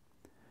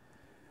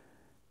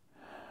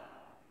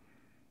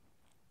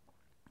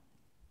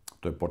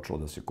 To je počelo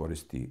da se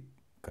koristi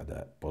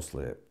kada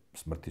posle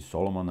smrti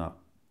Solomona,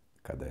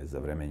 kada je za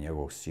vreme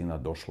njegovog sina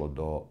došlo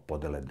do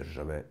podele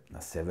države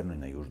na severno i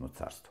na južno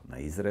carstvo, na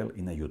Izrael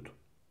i na Judu.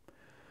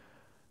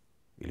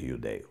 Ili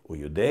Judeju. U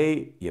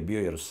Judeji je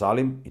bio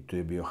Jerusalim i tu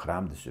je bio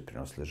hram gde su se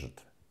prinosile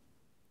žrtve.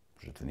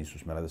 Žrtve nisu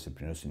smele da se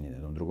prinosi ni na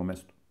jednom drugom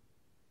mestu.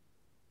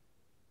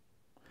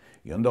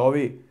 I onda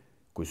ovi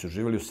koji su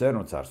živjeli u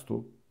severnom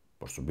carstvu,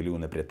 pošto su bili u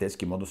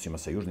neprijateljskim odnosima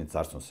sa južnim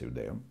carstvom, sa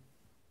Judejom,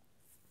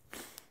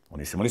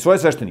 oni su imali svoje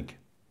sveštenike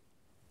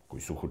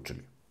koji su ih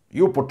učili.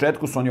 I u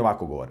početku su oni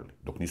ovako govorili,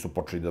 dok nisu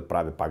počeli da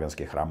prave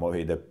paganske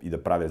hramove i da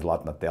prave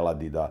zlatna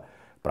telad i da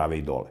prave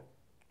idole.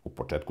 U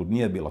početku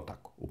nije bilo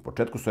tako. U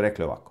početku su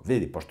rekli ovako,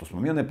 vidi, pošto smo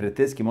mi u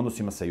neprijateljskim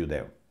odnosima sa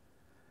Judejom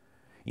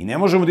i ne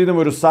možemo da idemo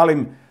u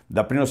Jerusalim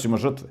da prinosimo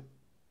žrtve.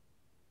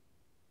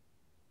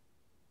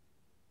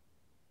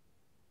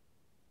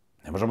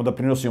 Ne možemo da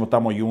prinosimo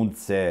tamo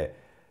junce,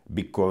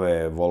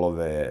 bikove,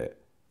 volove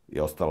i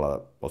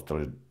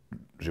ostale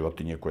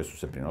životinje koje su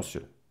se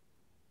prinosile.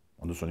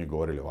 Onda su oni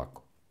govorili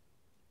ovako.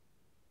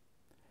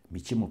 Mi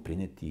ćemo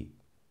prineti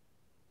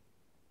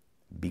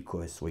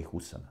bikove svojih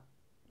usana.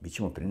 Mi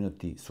ćemo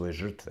prineti svoje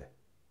žrtve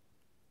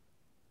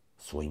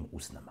svojim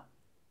usnama.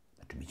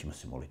 Znači, mi ćemo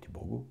se moliti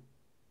Bogu.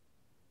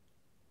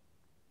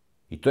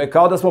 I to je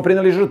kao da smo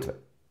prineli žrtve.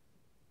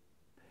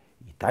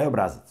 I taj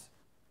obrazac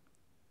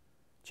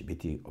će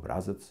biti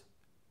obrazac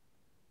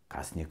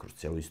kasnije kroz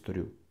celu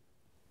istoriju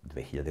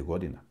 2000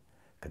 godina.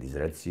 Kad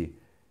Izraelci,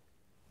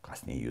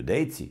 kasnije i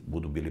Judejci,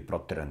 budu bili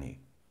proterani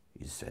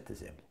iz svete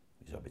zemlje,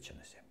 iz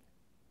obećane zemlje.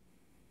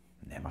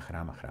 Nema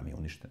hrama, hram je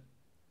uništen.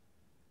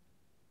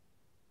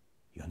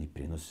 I oni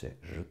prinose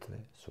žrtve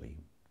svojim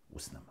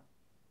usnama.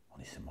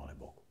 Oni se mole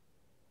Bogu.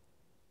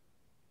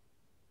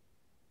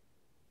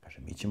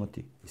 Kaže, mi ćemo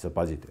ti, i sad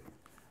pazite,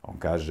 on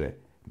kaže,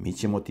 mi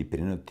ćemo ti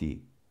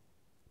prinoti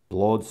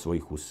plod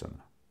svojih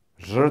usana,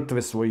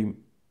 žrtve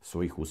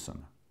svojih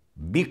usana,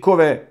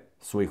 bikove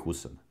svojih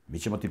usana. Mi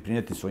ćemo ti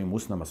prineti svojim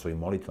usnama, svojim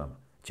molitvama,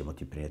 ćemo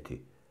ti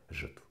prineti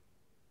žrtvu.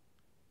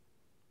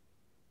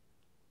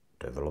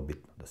 To je vrlo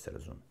bitno da se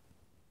razume.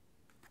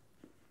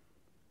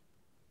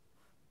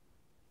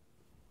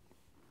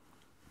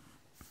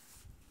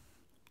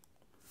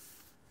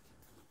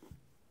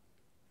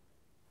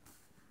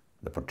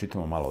 Da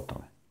pročitamo malo o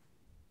tome.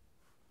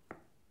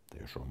 Da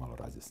još ovo malo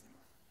razjasnimo.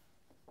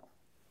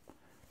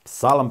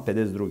 Psalam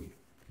 52.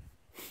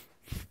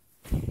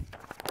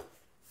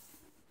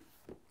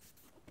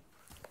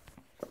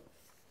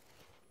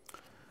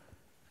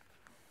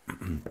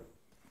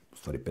 U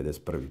stvari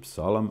 51.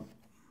 psalam.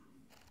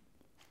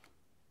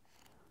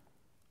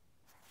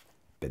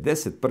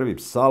 51.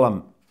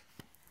 psalam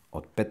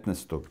od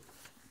 15.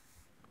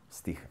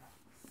 stiha.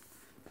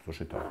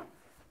 Slušajte ovo.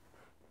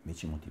 Mi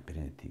ćemo ti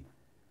prineti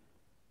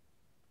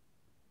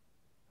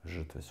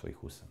žrtve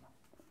svojih usana.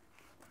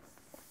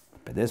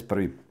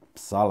 51.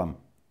 psalam,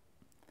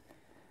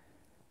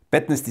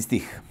 15.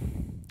 stih.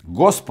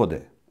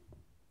 Gospode,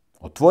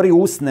 otvori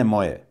usne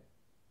moje,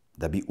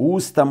 da bi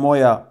usta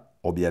moja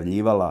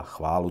objavljivala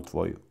hvalu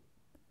tvoju.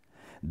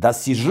 Da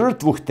si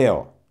žrtvu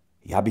hteo,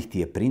 ja bih ti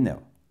je prineo,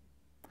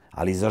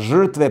 ali za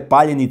žrtve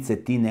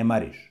paljenice ti ne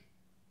mariš.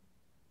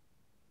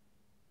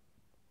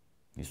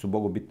 Nisu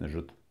Bogu bitne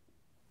žrtve.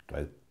 To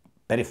je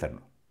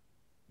periferno.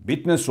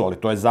 Bitne su,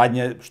 ali to je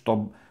zadnje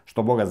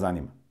što Boga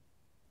zanima.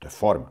 To je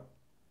forma.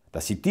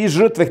 Da si ti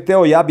žrtve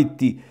hteo, ja bi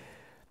ti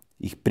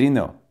ih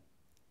prineo.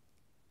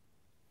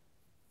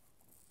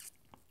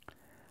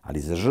 Ali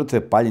za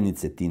žrtve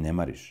paljenice ti ne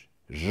mariš.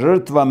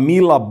 Žrtva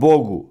mila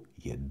Bogu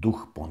je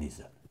duh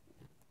ponizan.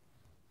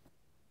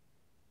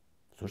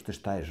 Slušajte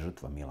šta je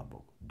žrtva mila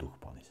Bogu? Duh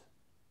ponizan.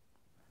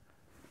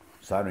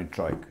 Stvarni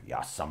čovjek,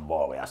 ja sam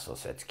Bog, ja sam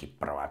svetski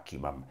prvak,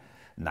 imam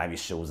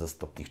najviše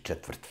uzastopnih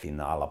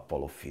četvrtfinala,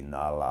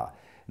 polufinala,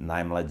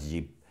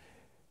 najmlađi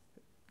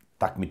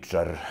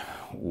takmičar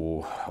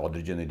u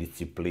određenoj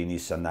disciplini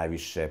sa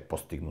najviše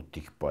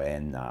postignutih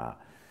poena,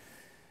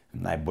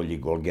 najbolji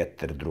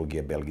golgeter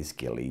druge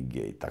belgijske lige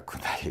i tako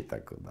dalje i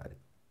tako dalje.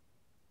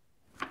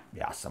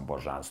 Ja sam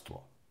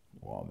božanstvo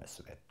u ovome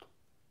svetu.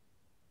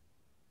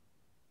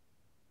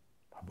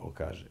 A Bog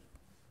kaže,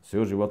 sve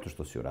u životu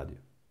što si uradio,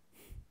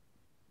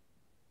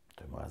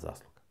 to je moja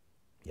zasluga.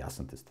 Ja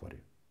sam te stvorio.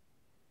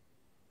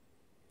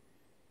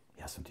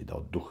 Ja sam ti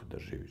dao duh da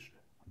živiš,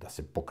 da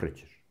se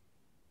pokrećeš.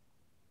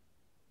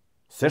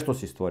 Sve što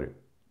si stvorio,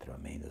 treba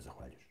meni da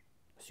zahvaljuš.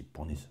 Da si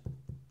ponizan.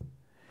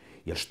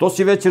 Jer što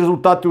si veće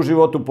rezultate u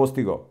životu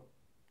postigao?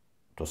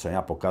 To sam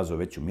ja pokazao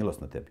veću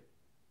milost na tebi.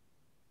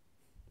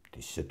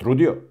 Ti si se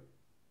trudio.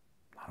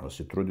 Naravno da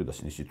si trudio, da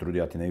se nisi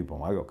trudio, ja ti ne bih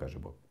pomagao, kaže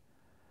Bog.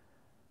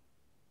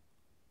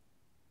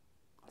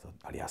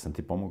 Ali ja sam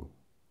ti pomogao.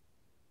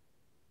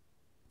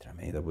 Treba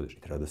meni da budeš,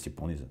 treba da si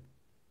ponizan.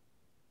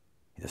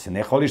 I da se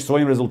ne hvališ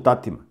svojim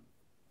rezultatima.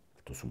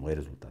 To su moji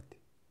rezultati.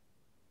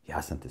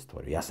 Ja sam te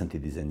stvorio, ja sam ti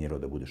dizajnirao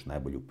da budeš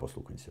najbolji u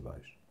poslu kojim se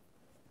baviš.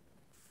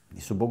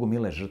 Nisu Bogu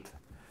mile žrtve.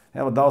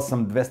 Evo, dao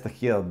sam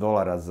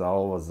 $200.000 za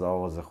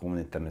ovo, za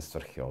humanitarne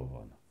svrhe,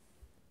 ovo.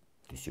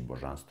 Ti si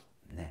božanstvo.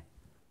 Ne.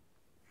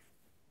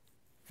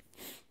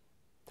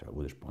 Treba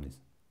budeš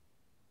ponizan.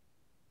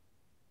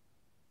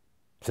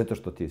 Sve to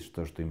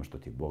što imaš, što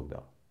ti je Bog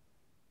dao.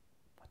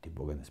 A ti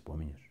Boga ne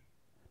spominješ.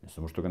 Ne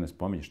samo što ga ne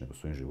spominješ, nego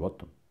svojim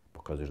životom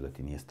pokazuješ da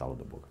ti nije stalo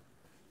do Boga.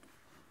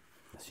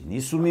 Znači,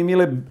 nisu mi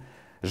mile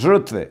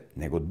žrtve,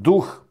 nego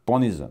duh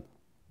ponizan.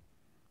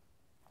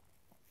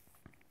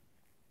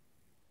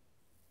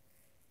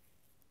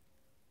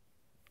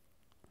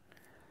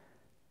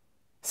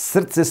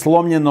 Srce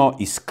slomljeno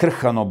i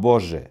skrhano,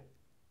 Bože,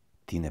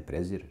 ti ne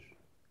prezireš.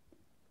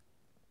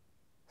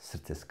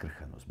 Srce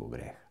skrhano zbog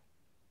greha.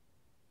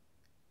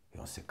 I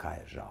on se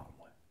kaje, žao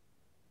mu je.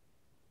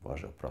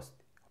 Bože,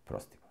 oprosti,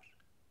 oprosti, Bože.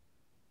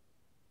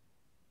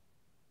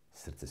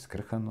 srce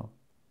skrhano,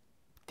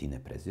 ti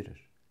ne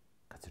prezireš.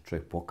 Kad se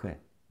čovjek pokaje,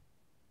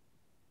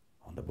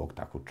 onda Bog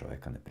takvog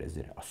čovjeka ne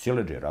prezire. A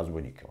siledže,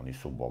 razbojnike, oni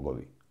su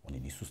bogovi. Oni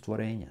nisu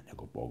stvorenja,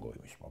 nego bogovi.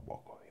 Mi smo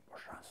bogovi,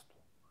 božanstvo.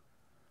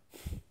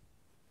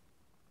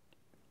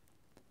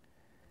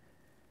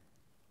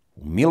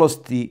 U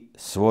milosti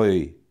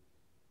svojoj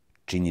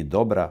čini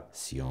dobra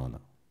Siona.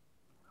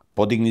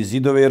 Podigni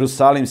zidove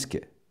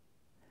Jerusalimske.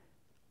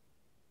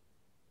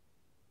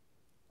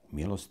 U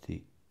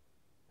milosti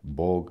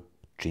Bog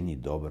čini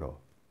dobro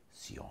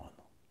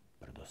Sionu,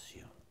 brdo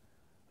Sion,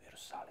 u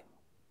Jerusalimu.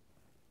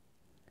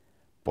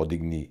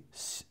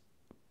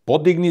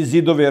 Podigni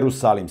zidove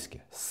Jerusalimske.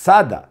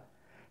 Sada,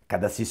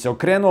 kada si se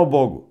okrenuo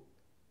Bogu,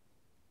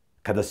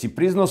 kada si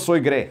priznao svoj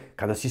greh,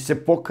 kada si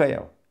se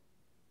pokajao,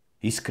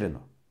 iskreno,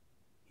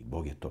 i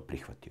Bog je to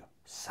prihvatio,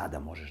 sada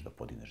možeš da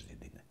podigneš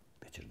zidine,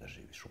 gde ćeš da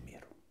živiš u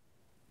miru.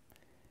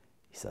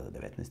 I sada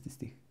 19.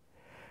 stih.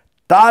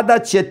 Tada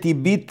će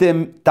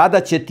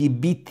ti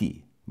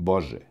biti,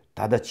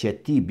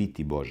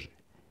 Bože,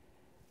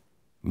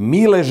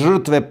 mile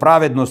žrtve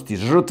pravednosti,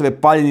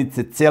 žrtve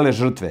paljenice, cele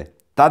žrtve.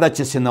 Tada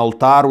će se na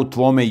oltaru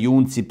tvome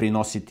junci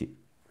prinositi.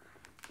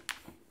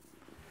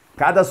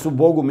 Kada su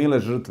Bogu mile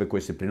žrtve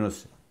koje se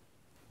prinose?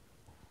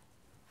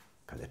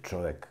 Kada je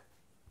čovjek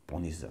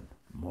ponizan,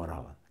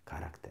 moralan,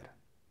 karakteran.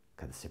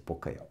 Kada se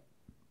pokajao.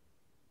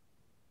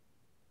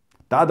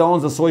 Tada on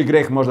za svoj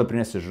greh može da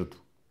prinese žrtvu.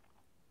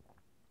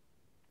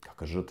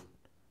 Kakva žrtva?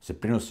 Se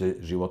prinose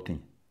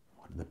životinje.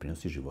 Mora da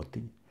prinosi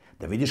životinje.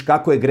 Da vidiš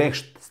kako je greh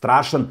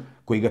strašan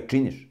koji ga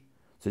činiš.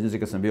 Sjećam se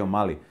kad sam bio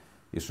mali,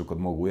 išao kod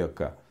mog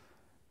ujaka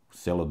u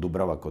selo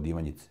Dubrava kod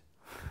Ivanjice.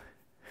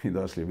 I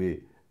došli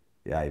mi,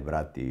 ja i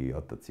brat i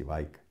otac i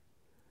majka.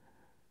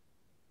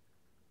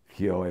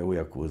 I ovaj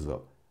ujak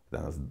uzeo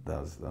da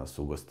nas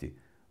ugosti.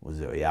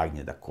 Uzeo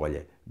jagnje da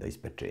kolje, da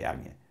ispeče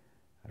jagnje.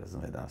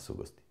 Razume, da nas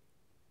ugosti.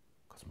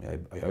 Kad smo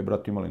ja i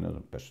brat imali, ne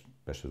znam,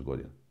 5-6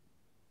 godina.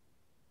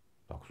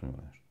 Tako smo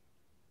imali nešto.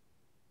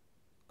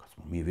 Kad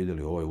smo mi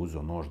vidjeli, ovo je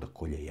uzeo nož da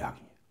kolje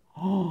jagnje.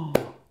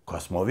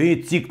 Kad smo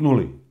vi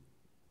ciknuli,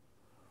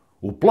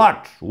 u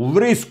plač, u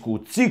vrisku,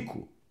 u ciku,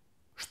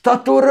 šta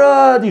to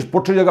radiš?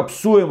 Počeli da ga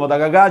psujemo, da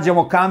ga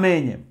gađamo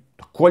kamenjem,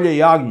 da kolje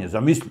jagnje,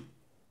 zamisli.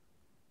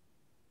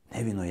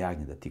 Nevino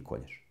jagnje da ti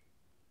kolješ.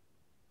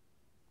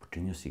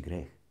 Počinio si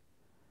greh.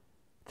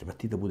 Treba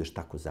ti da budeš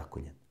tako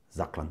zakoljen,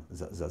 zaklan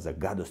za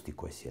gadosti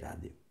koje si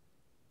radio.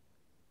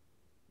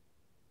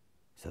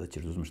 Sada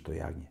ćeš da uzmeš to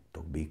jagnje,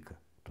 tog bika,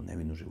 tu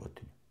nevinu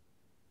životinju.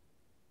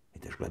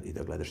 I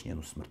da gledaš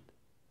njenu smrt.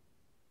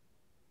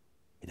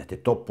 I da te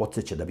to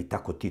podsjeća da bi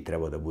tako ti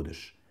trebao da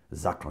budeš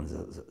zaklan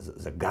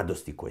za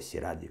gadosti koje si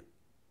radio.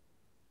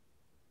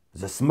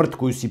 Za smrt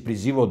koju si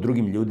prizivao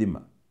drugim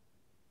ljudima.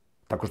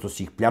 Tako što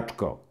si ih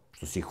pljačkao,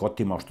 što si ih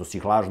otimao, što si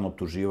ih lažno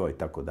optuživao i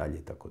tako dalje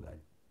i tako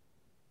dalje.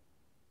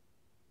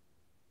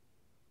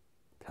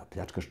 Kada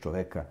pljačkaš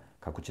čoveka,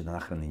 kako će da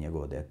nahrani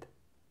njegovo dete?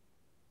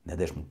 Ne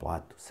daješ mu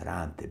platu,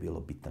 sram te bilo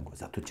bitango.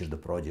 Zato ćeš da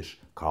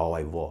prođeš kao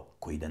ovaj vo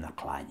koji ide na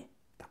klanje.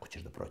 Tako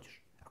ćeš da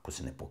prođeš, ako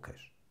se ne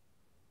pokaješ.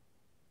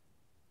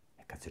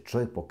 Kad se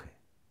čovjek pokaje,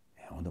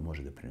 onda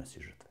može da prinosi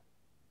žrtve.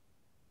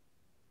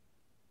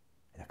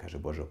 I da kaže,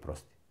 Bože,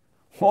 oprosti.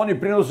 Oni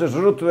prinose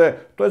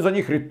žrtve, to je za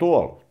njih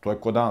ritual. To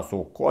je kod danas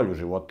ovo kolju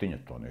životinje,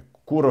 to ne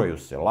kuroju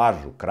se,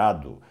 lažu,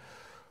 kradu.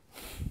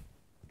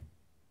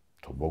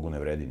 To Bogu ne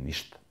vredi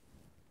ništa.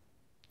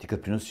 Ti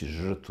kad prinosiš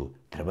žrtvu,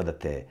 treba da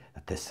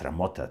te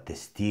sramota, da te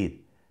stid,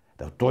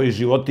 da u toj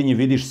životinji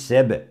vidiš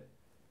sebe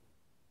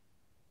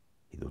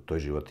i da u toj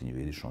životinji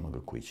vidiš onoga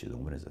koji će da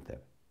umre za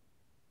tebe.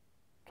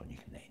 To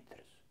njih ne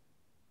interesuje.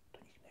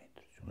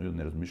 Ono ljudi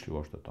ne razmišljaju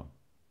uopšte o tome.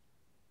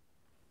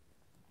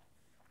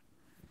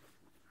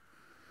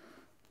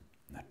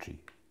 Znači,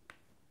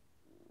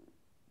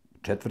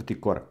 4.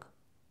 korak.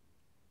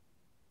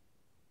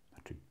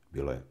 Znači,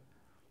 bilo je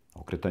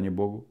okretanje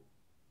Bogu,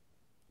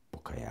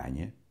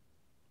 pokajanje,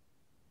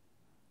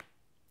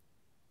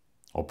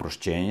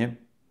 oprošćenje,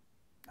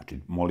 znači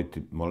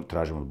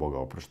tražimo od Boga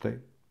oproštaj,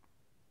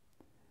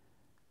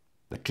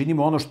 da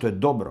činimo ono što je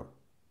dobro,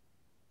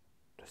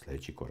 to je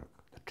sljedeći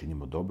korak, da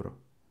činimo dobro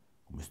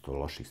umjesto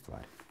loših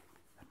stvari.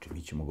 Znači,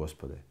 mi ćemo,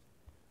 Gospode,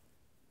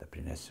 da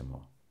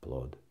prinesemo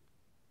plod,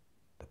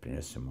 da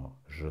prinesemo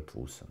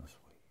žrtvu usana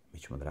svoj. Mi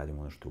ćemo da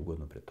radimo ono što je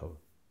ugodno pred tobom.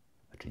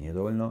 Znači, nije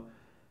dovoljno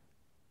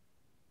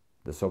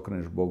da se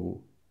okreneš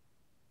Bogu,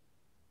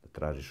 da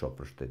tražiš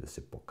oproštaj, da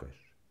se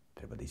pokaješ.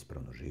 Treba da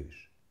ispravno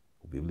živiš.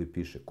 U Bibliji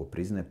piše, ko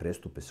priznaje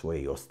prestupe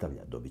svoje i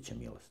ostavlja, dobit će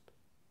milost.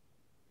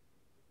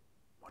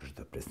 Moraš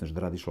da prestaneš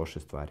da radiš loše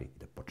stvari i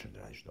da počneš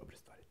da radiš dobre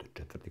stvari. To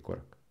je 4.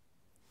 korak.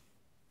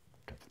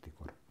 4.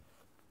 korak.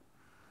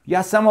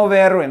 Ja samo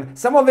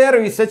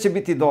verujem i sve će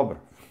biti dobro.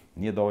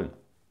 Nije dovoljno.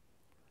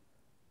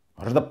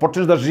 Moraš da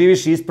počneš da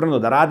živiš ispravno,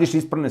 da radiš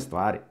ispravne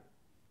stvari.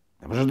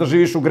 Ne možeš da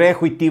živiš u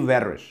grehu i ti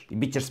veruješ i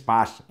bit ćeš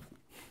spašen.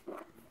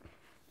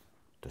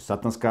 To je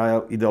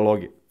satanska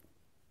ideologija.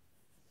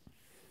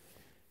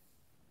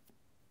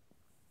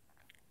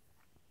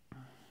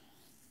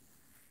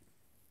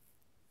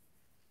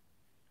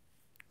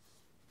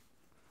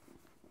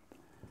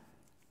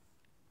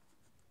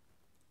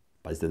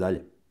 Pazite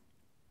dalje.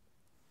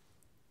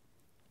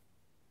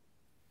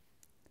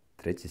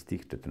 3.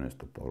 stih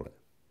 14. pogleda.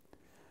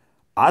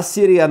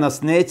 Asirija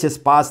nas neće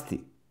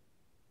spasti.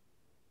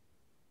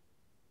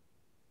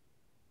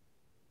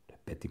 To je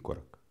 5.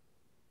 korak.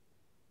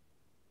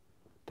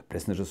 Da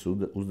prestaneš da se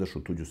uzdaš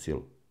u tuđu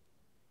silu.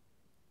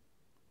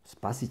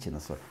 Spasit će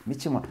nas.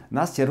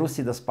 Nas će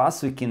Rusi da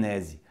spasu i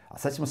Kinezi. A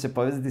sad ćemo se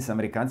povezati sa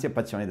Amerikancima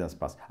pa će oni da nas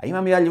spasu. A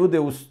imam ja ljude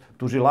u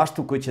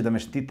tužilaštvu koji će da me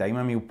štite, a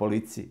imam i u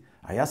policiji.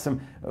 A ja sam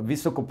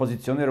visoko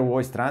pozicioniran u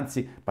ovoj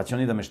stranci pa će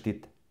oni da me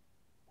štite.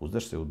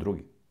 Uzdaš se u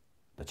drugi,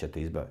 da će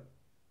te izbave.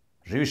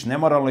 Živiš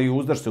nemoralno i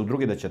uzdaš se u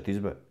drugi da će te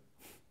izbave.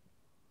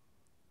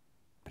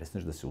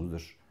 Prestaneš da se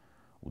uzdaš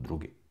u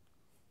drugi,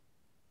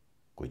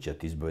 koji će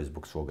te izbave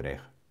zbog svog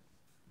greha.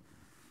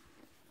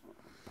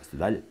 Pa ste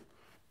dalje.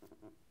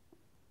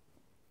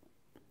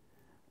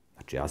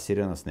 Znači,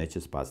 Asirija nas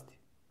neće spasti.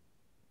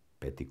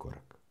 5.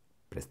 korak.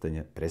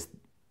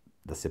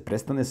 Da se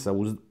prestane sa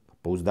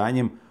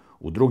pouzdanjem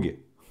u druge.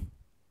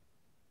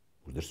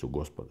 Uzdaš se u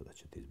Gospoda da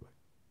će te izbaviti.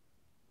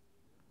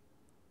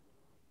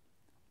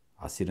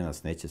 Asirija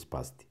nas neće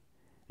spasti.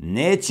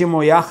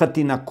 Nećemo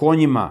jahati na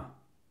konjima.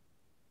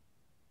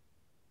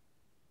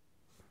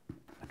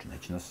 Znači,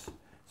 neće nas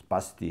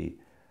spasiti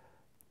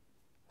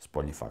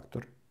spoljni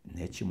faktor.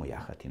 Nećemo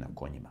jahati na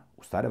konjima.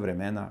 U stare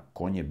vremena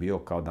konj je bio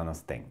kao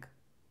danas tank.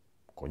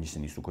 Konji se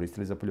nisu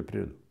koristili za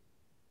poljoprivredu.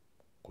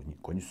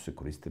 Konji su se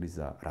koristili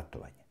za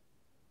ratovanje.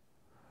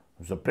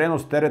 Za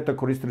prenos tereta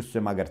koristili su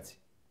se magarci.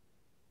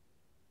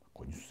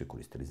 Konji su se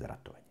koristili za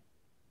ratovanje.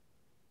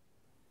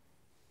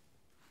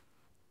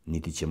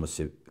 Niti ćemo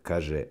se,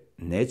 kaže,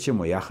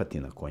 nećemo jahati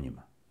na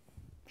konjima.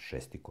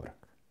 6.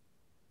 korak.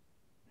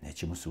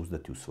 Nećemo se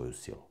uzdati u svoju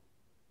silu.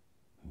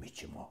 Mi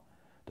ćemo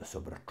da se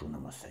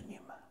obračunamo sa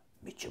njima.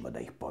 Mi ćemo da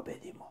ih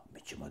pobedimo.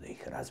 Mi ćemo da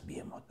ih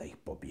razbijemo, da ih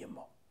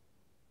pobijemo.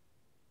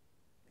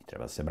 Mi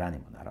treba da se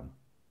branimo, naravno.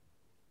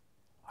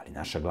 Ali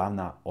naša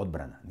glavna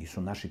odbrana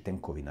nisu naši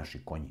tenkovi,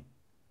 naši konji,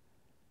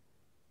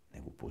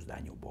 nego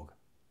pouzdanje u Boga.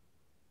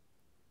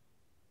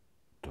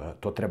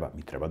 To treba.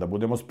 Mi treba da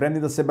budemo spremni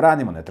da se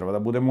branimo. Ne treba da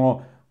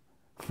budemo,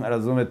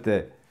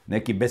 razumete,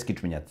 neki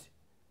beskičmenjaci.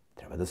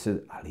 Treba da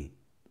se, ali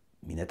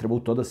mi ne treba u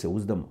to da se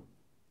uzdamo.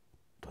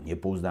 To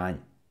nije pouzdanje.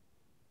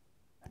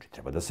 Znači,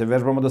 treba da se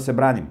vežbamo da se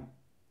branimo.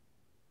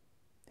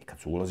 I kad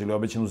su ulazili u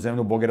obećanu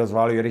zemlju, Bog je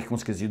razvalio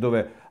Jerihonske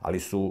zidove,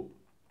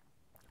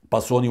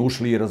 pa su oni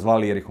ušli i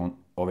razvali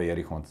ove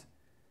Jerihonce.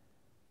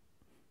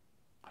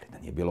 Ali da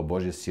nije bilo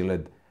Božje sile,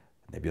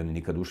 ne bi oni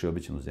nikad ušli u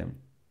obećanu zemlju.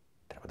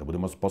 Treba da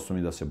budemo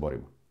sposobni da se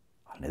borimo.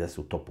 Ali ne da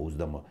se u to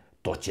pouzdamo,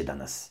 to će da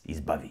nas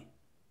izbavi.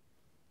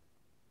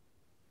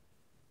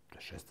 To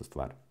je 6.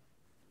 stvar.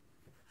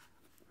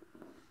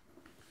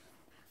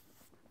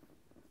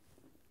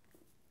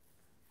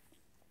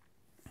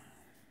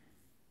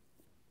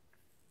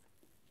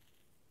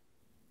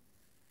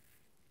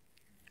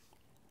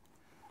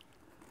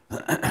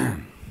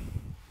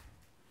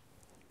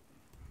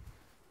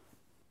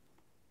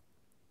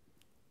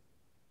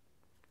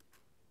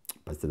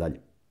 Pazite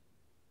dalje.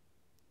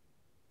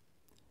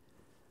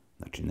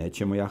 Znači,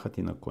 nećemo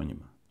jahati na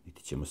konjima,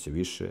 niti ćemo se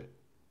više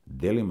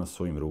delima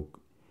svojim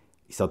rukom.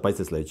 I sad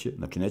pazite sledeće.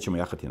 Znači, nećemo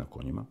jahati na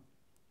konjima,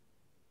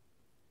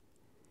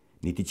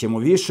 niti ćemo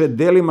više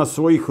delima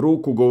svojih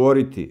ruku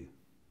govoriti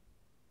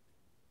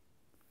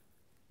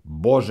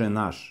Bože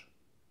naš.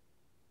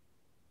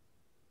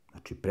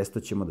 Znači,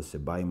 prestaćemo da se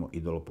bavimo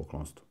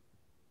idolopoklonstvom.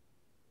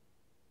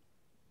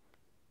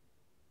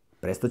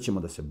 Prestaćemo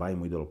da se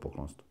bavimo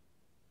idolopoklonstvom.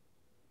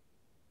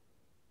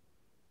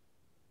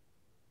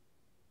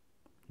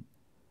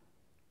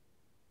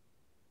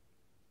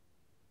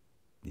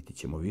 Niti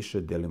ćemo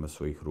više delima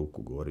svojih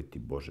ruku govoriti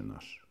Bože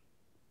naš,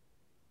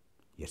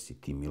 jer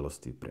si ti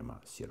milostiv prema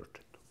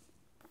siročetu.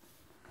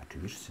 Znači,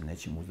 više se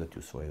nećemo uzdati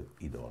u svoje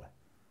idole,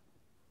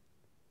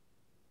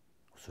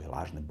 u svoje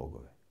lažne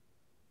bogove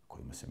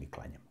kojima se mi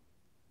klanjamo,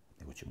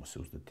 nego ćemo se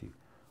uzdati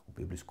u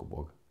biblijskog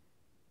Boga.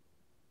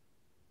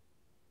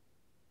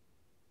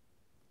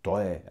 To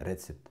je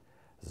recept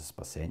za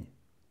spasenje.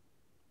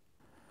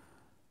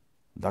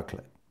 Dakle,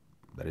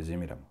 da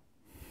rezimiramo.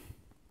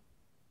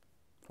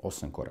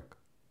 8 koraka.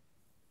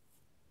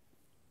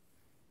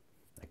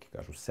 Neki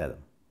kažu 7,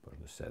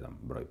 pošto je 7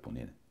 broj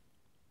punine.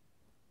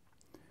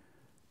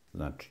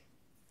 Znači,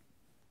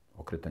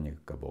 okretanje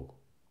ka Bogu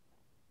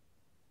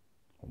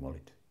u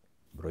molitvi.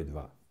 Broj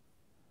 2.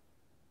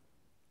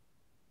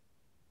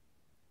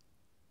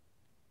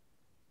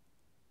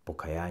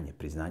 Pokajanje,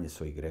 priznanje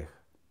svojih greha.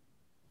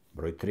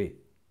 Broj 3.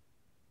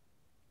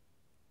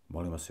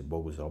 Molimo se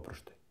Bogu za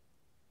oproštaj,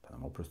 da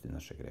nam oprosti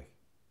naše grehe.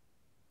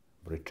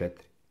 Broj 4.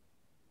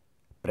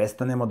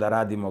 Prestanemo da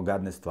radimo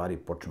gadne stvari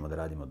i počnemo da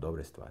radimo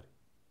dobre stvari.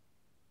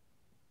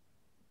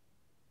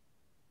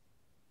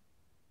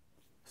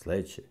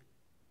 Sledeće.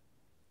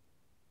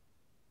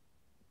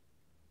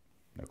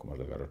 Neko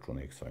možda ga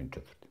računa i sa ovim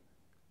 4.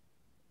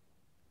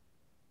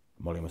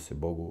 Molimo se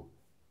Bogu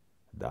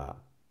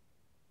da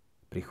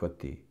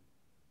prihvati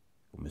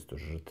umjesto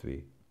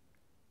žrtvi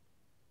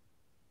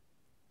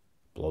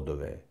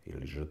plodove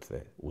ili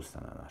žrtve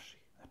usana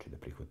naših.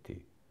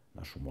 prihvati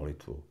našu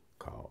molitvu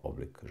kao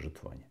oblik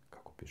žrtvovanja,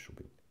 kako piše u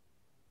Bibliji.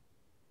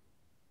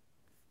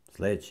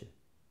 Sljedeće,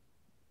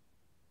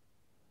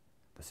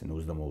 da se ne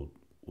uzdamo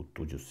u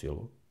tuđu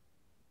silu,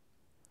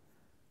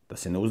 da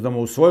se ne uzdamo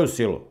u svoju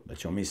silu, da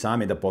ćemo mi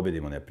sami da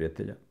pobedimo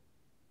neprijatelja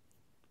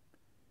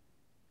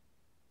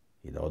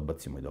i da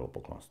odbacimo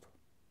idolopoklonstvo.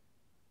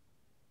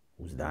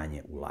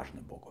 Uzdanje u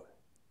lažne bogove.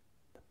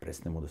 Da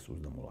prestanemo da se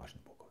uzdamo u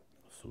lažne bogove,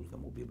 da se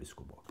uzdamo u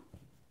biblijskog Boga.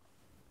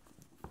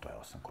 To je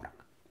 8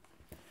 koraka.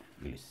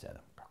 Ili 7,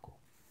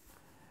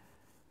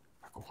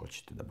 kako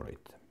hoćete da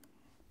brojite.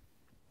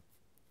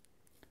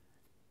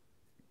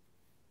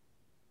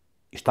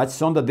 I šta će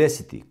se onda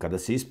desiti kada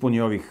se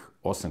ispuni ovih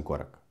 8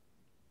 koraka?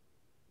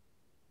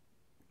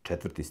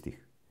 4.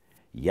 stih.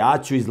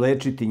 Ja ću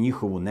izlečiti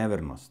njihovu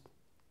nevernost.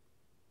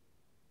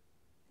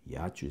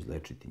 Ja ću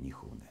izlečiti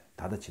njihovu nevernost.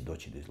 Tada će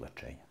doći do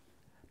izlečenja.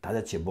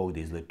 Tada će Bog da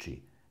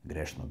izleči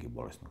grešnog i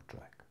bolesnog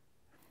čovjeka.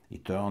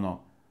 I to je ono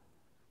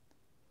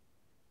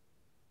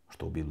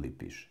što u Bibliji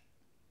piše.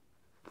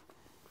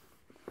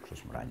 Što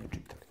smo ranije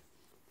čitali.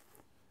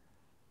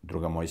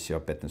 2.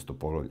 Mojsijeva 15.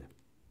 poglavlje.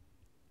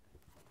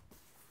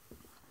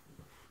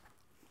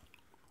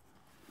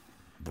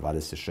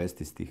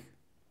 26. stih.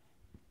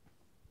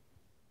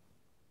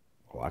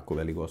 Ovako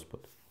veli Gospod.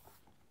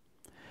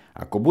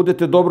 Ako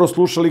budete dobro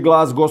slušali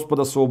glas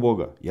Gospoda svog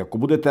Boga i ako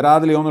budete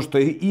radili ono što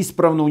je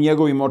ispravno u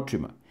njegovim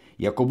očima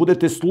i ako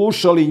budete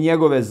slušali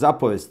njegove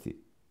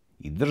zapovesti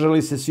i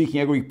držali se svih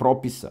njegovih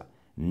propisa,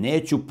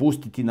 neću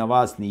pustiti na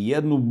vas ni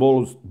jednu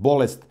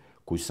bolest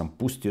koju sam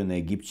pustio na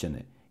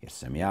Egipćane, jer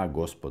sam ja,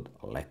 Gospod,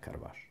 lekar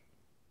vaš.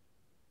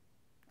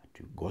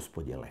 Znači,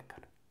 Gospod je lekar.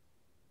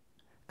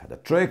 Kada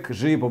čovjek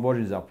živi po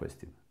Božjim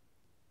zapovestima,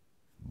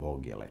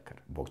 Bog je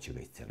lekar, Bog će ga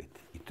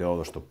isceliti. I to je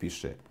ovo što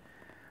piše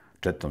u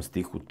 4.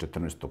 stihu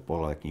 14.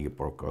 poglavlja knjige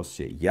proroka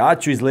Osije. Ja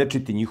ću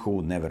izlečiti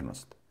njihovu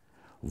nevernost.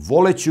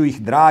 Voleću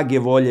ih drage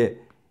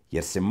volje,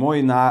 jer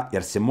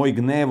se moj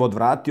gnev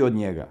odvratio od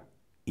njega.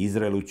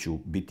 Izraelu ću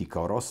biti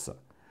kao rosa.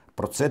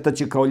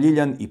 Procvetaće kao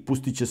ljiljan i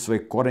pustit će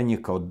svoje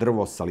korenje kao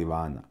drvo sa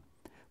livana.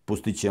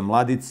 Pustit će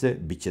mladice,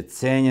 bit će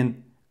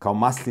cenjen kao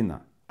maslina,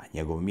 a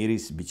njegov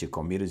miris bit će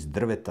kao miris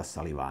drveta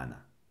sa livana.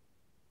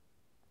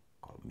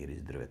 Kao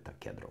miris drveta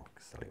kedrovog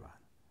sa livana.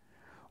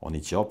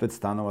 Oni će opet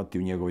stanovati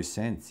u njegovoj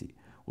senci.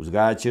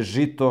 Uzgajat će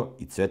žito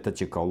i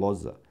cvetaće kao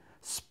loza.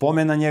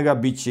 Spomen na njega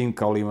bit će im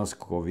kao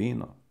livansko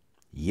vino.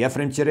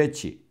 Jefrem će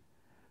reći,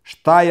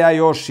 šta ja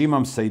još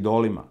imam sa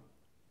idolima?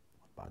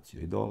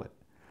 Bacio idole.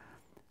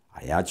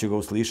 A ja ću ga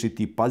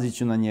uslišiti i pazit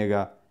ću na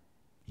njega.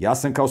 Ja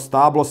sam kao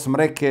stablo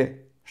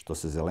smreke što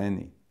se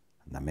zeleni.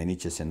 Na meni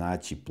će se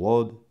naći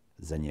plod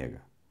za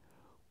njega.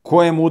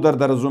 Ko je mudar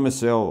da razume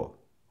sve ovo?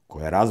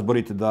 Ko je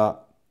razborit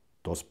da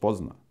to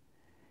spozna?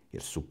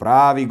 Jer su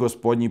pravi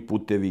Gospodnji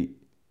putevi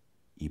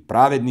i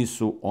pravedni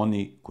su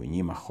oni koji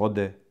njima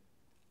hode,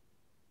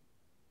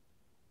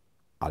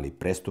 ali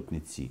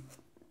prestupnici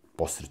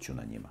posrću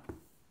na njima.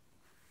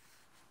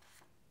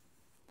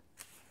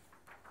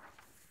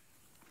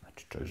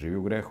 Znači, čovjek živi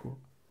u grehu,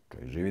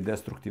 čovjek živi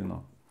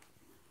destruktivno,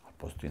 ali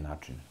postoji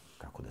način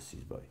kako da se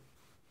izbavi.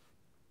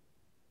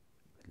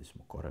 Videli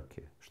smo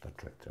korake, šta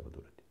čovjek treba da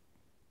uradi.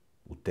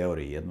 U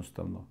teoriji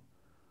jednostavno,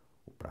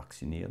 u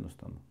praksi nije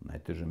jednostavno.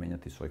 Najteže je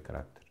menjati svoj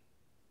karakter.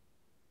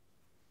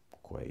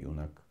 Ko je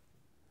junak?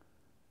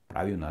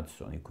 Pravi junaci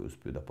su oni koji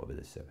uspiju da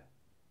pobede sebe.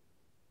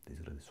 Da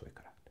izgrade svoj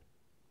karakter.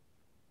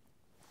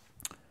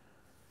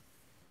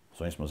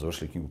 S ovim smo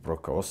završili knjigu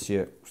proroka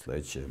Osije. U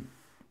sljedećoj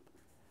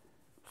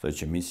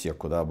emisiji,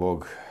 ako da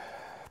Bog,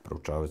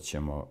 proučavat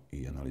ćemo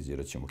i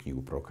analizirat ćemo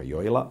knjigu proroka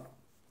Joila.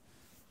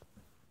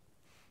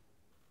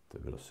 To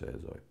je bilo sve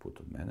za ovaj put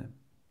od mene.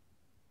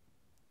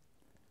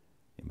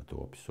 Imate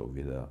u opisu ovog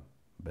videa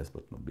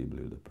besplatnu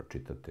Bibliju da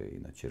pročitate i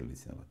na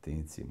ćirilici i na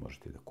latinici.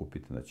 Možete i da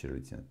kupite na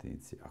ćirilici i na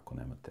latinici. Ako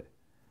nemate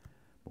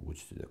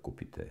mogućnosti da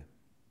kupite,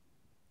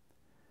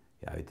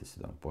 javite se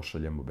da vam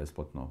pošaljemo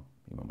besplatno.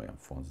 Imamo jedan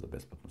fond za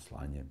besplatno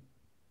slanje.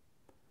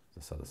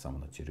 Za sada samo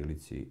na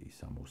ćirilici i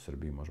samo u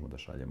Srbiji možemo da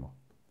šaljemo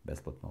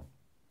besplatno.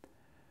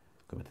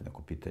 Ako imate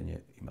neko pitanje,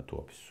 imate u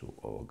opisu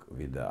ovog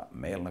videa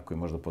mail na koji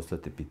možda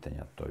postavite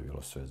pitanja. To je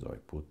bilo sve za ovaj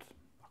put.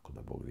 Ako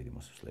da Bog,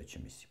 vidimo se u sljedećoj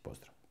emisiji.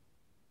 Pozdrav!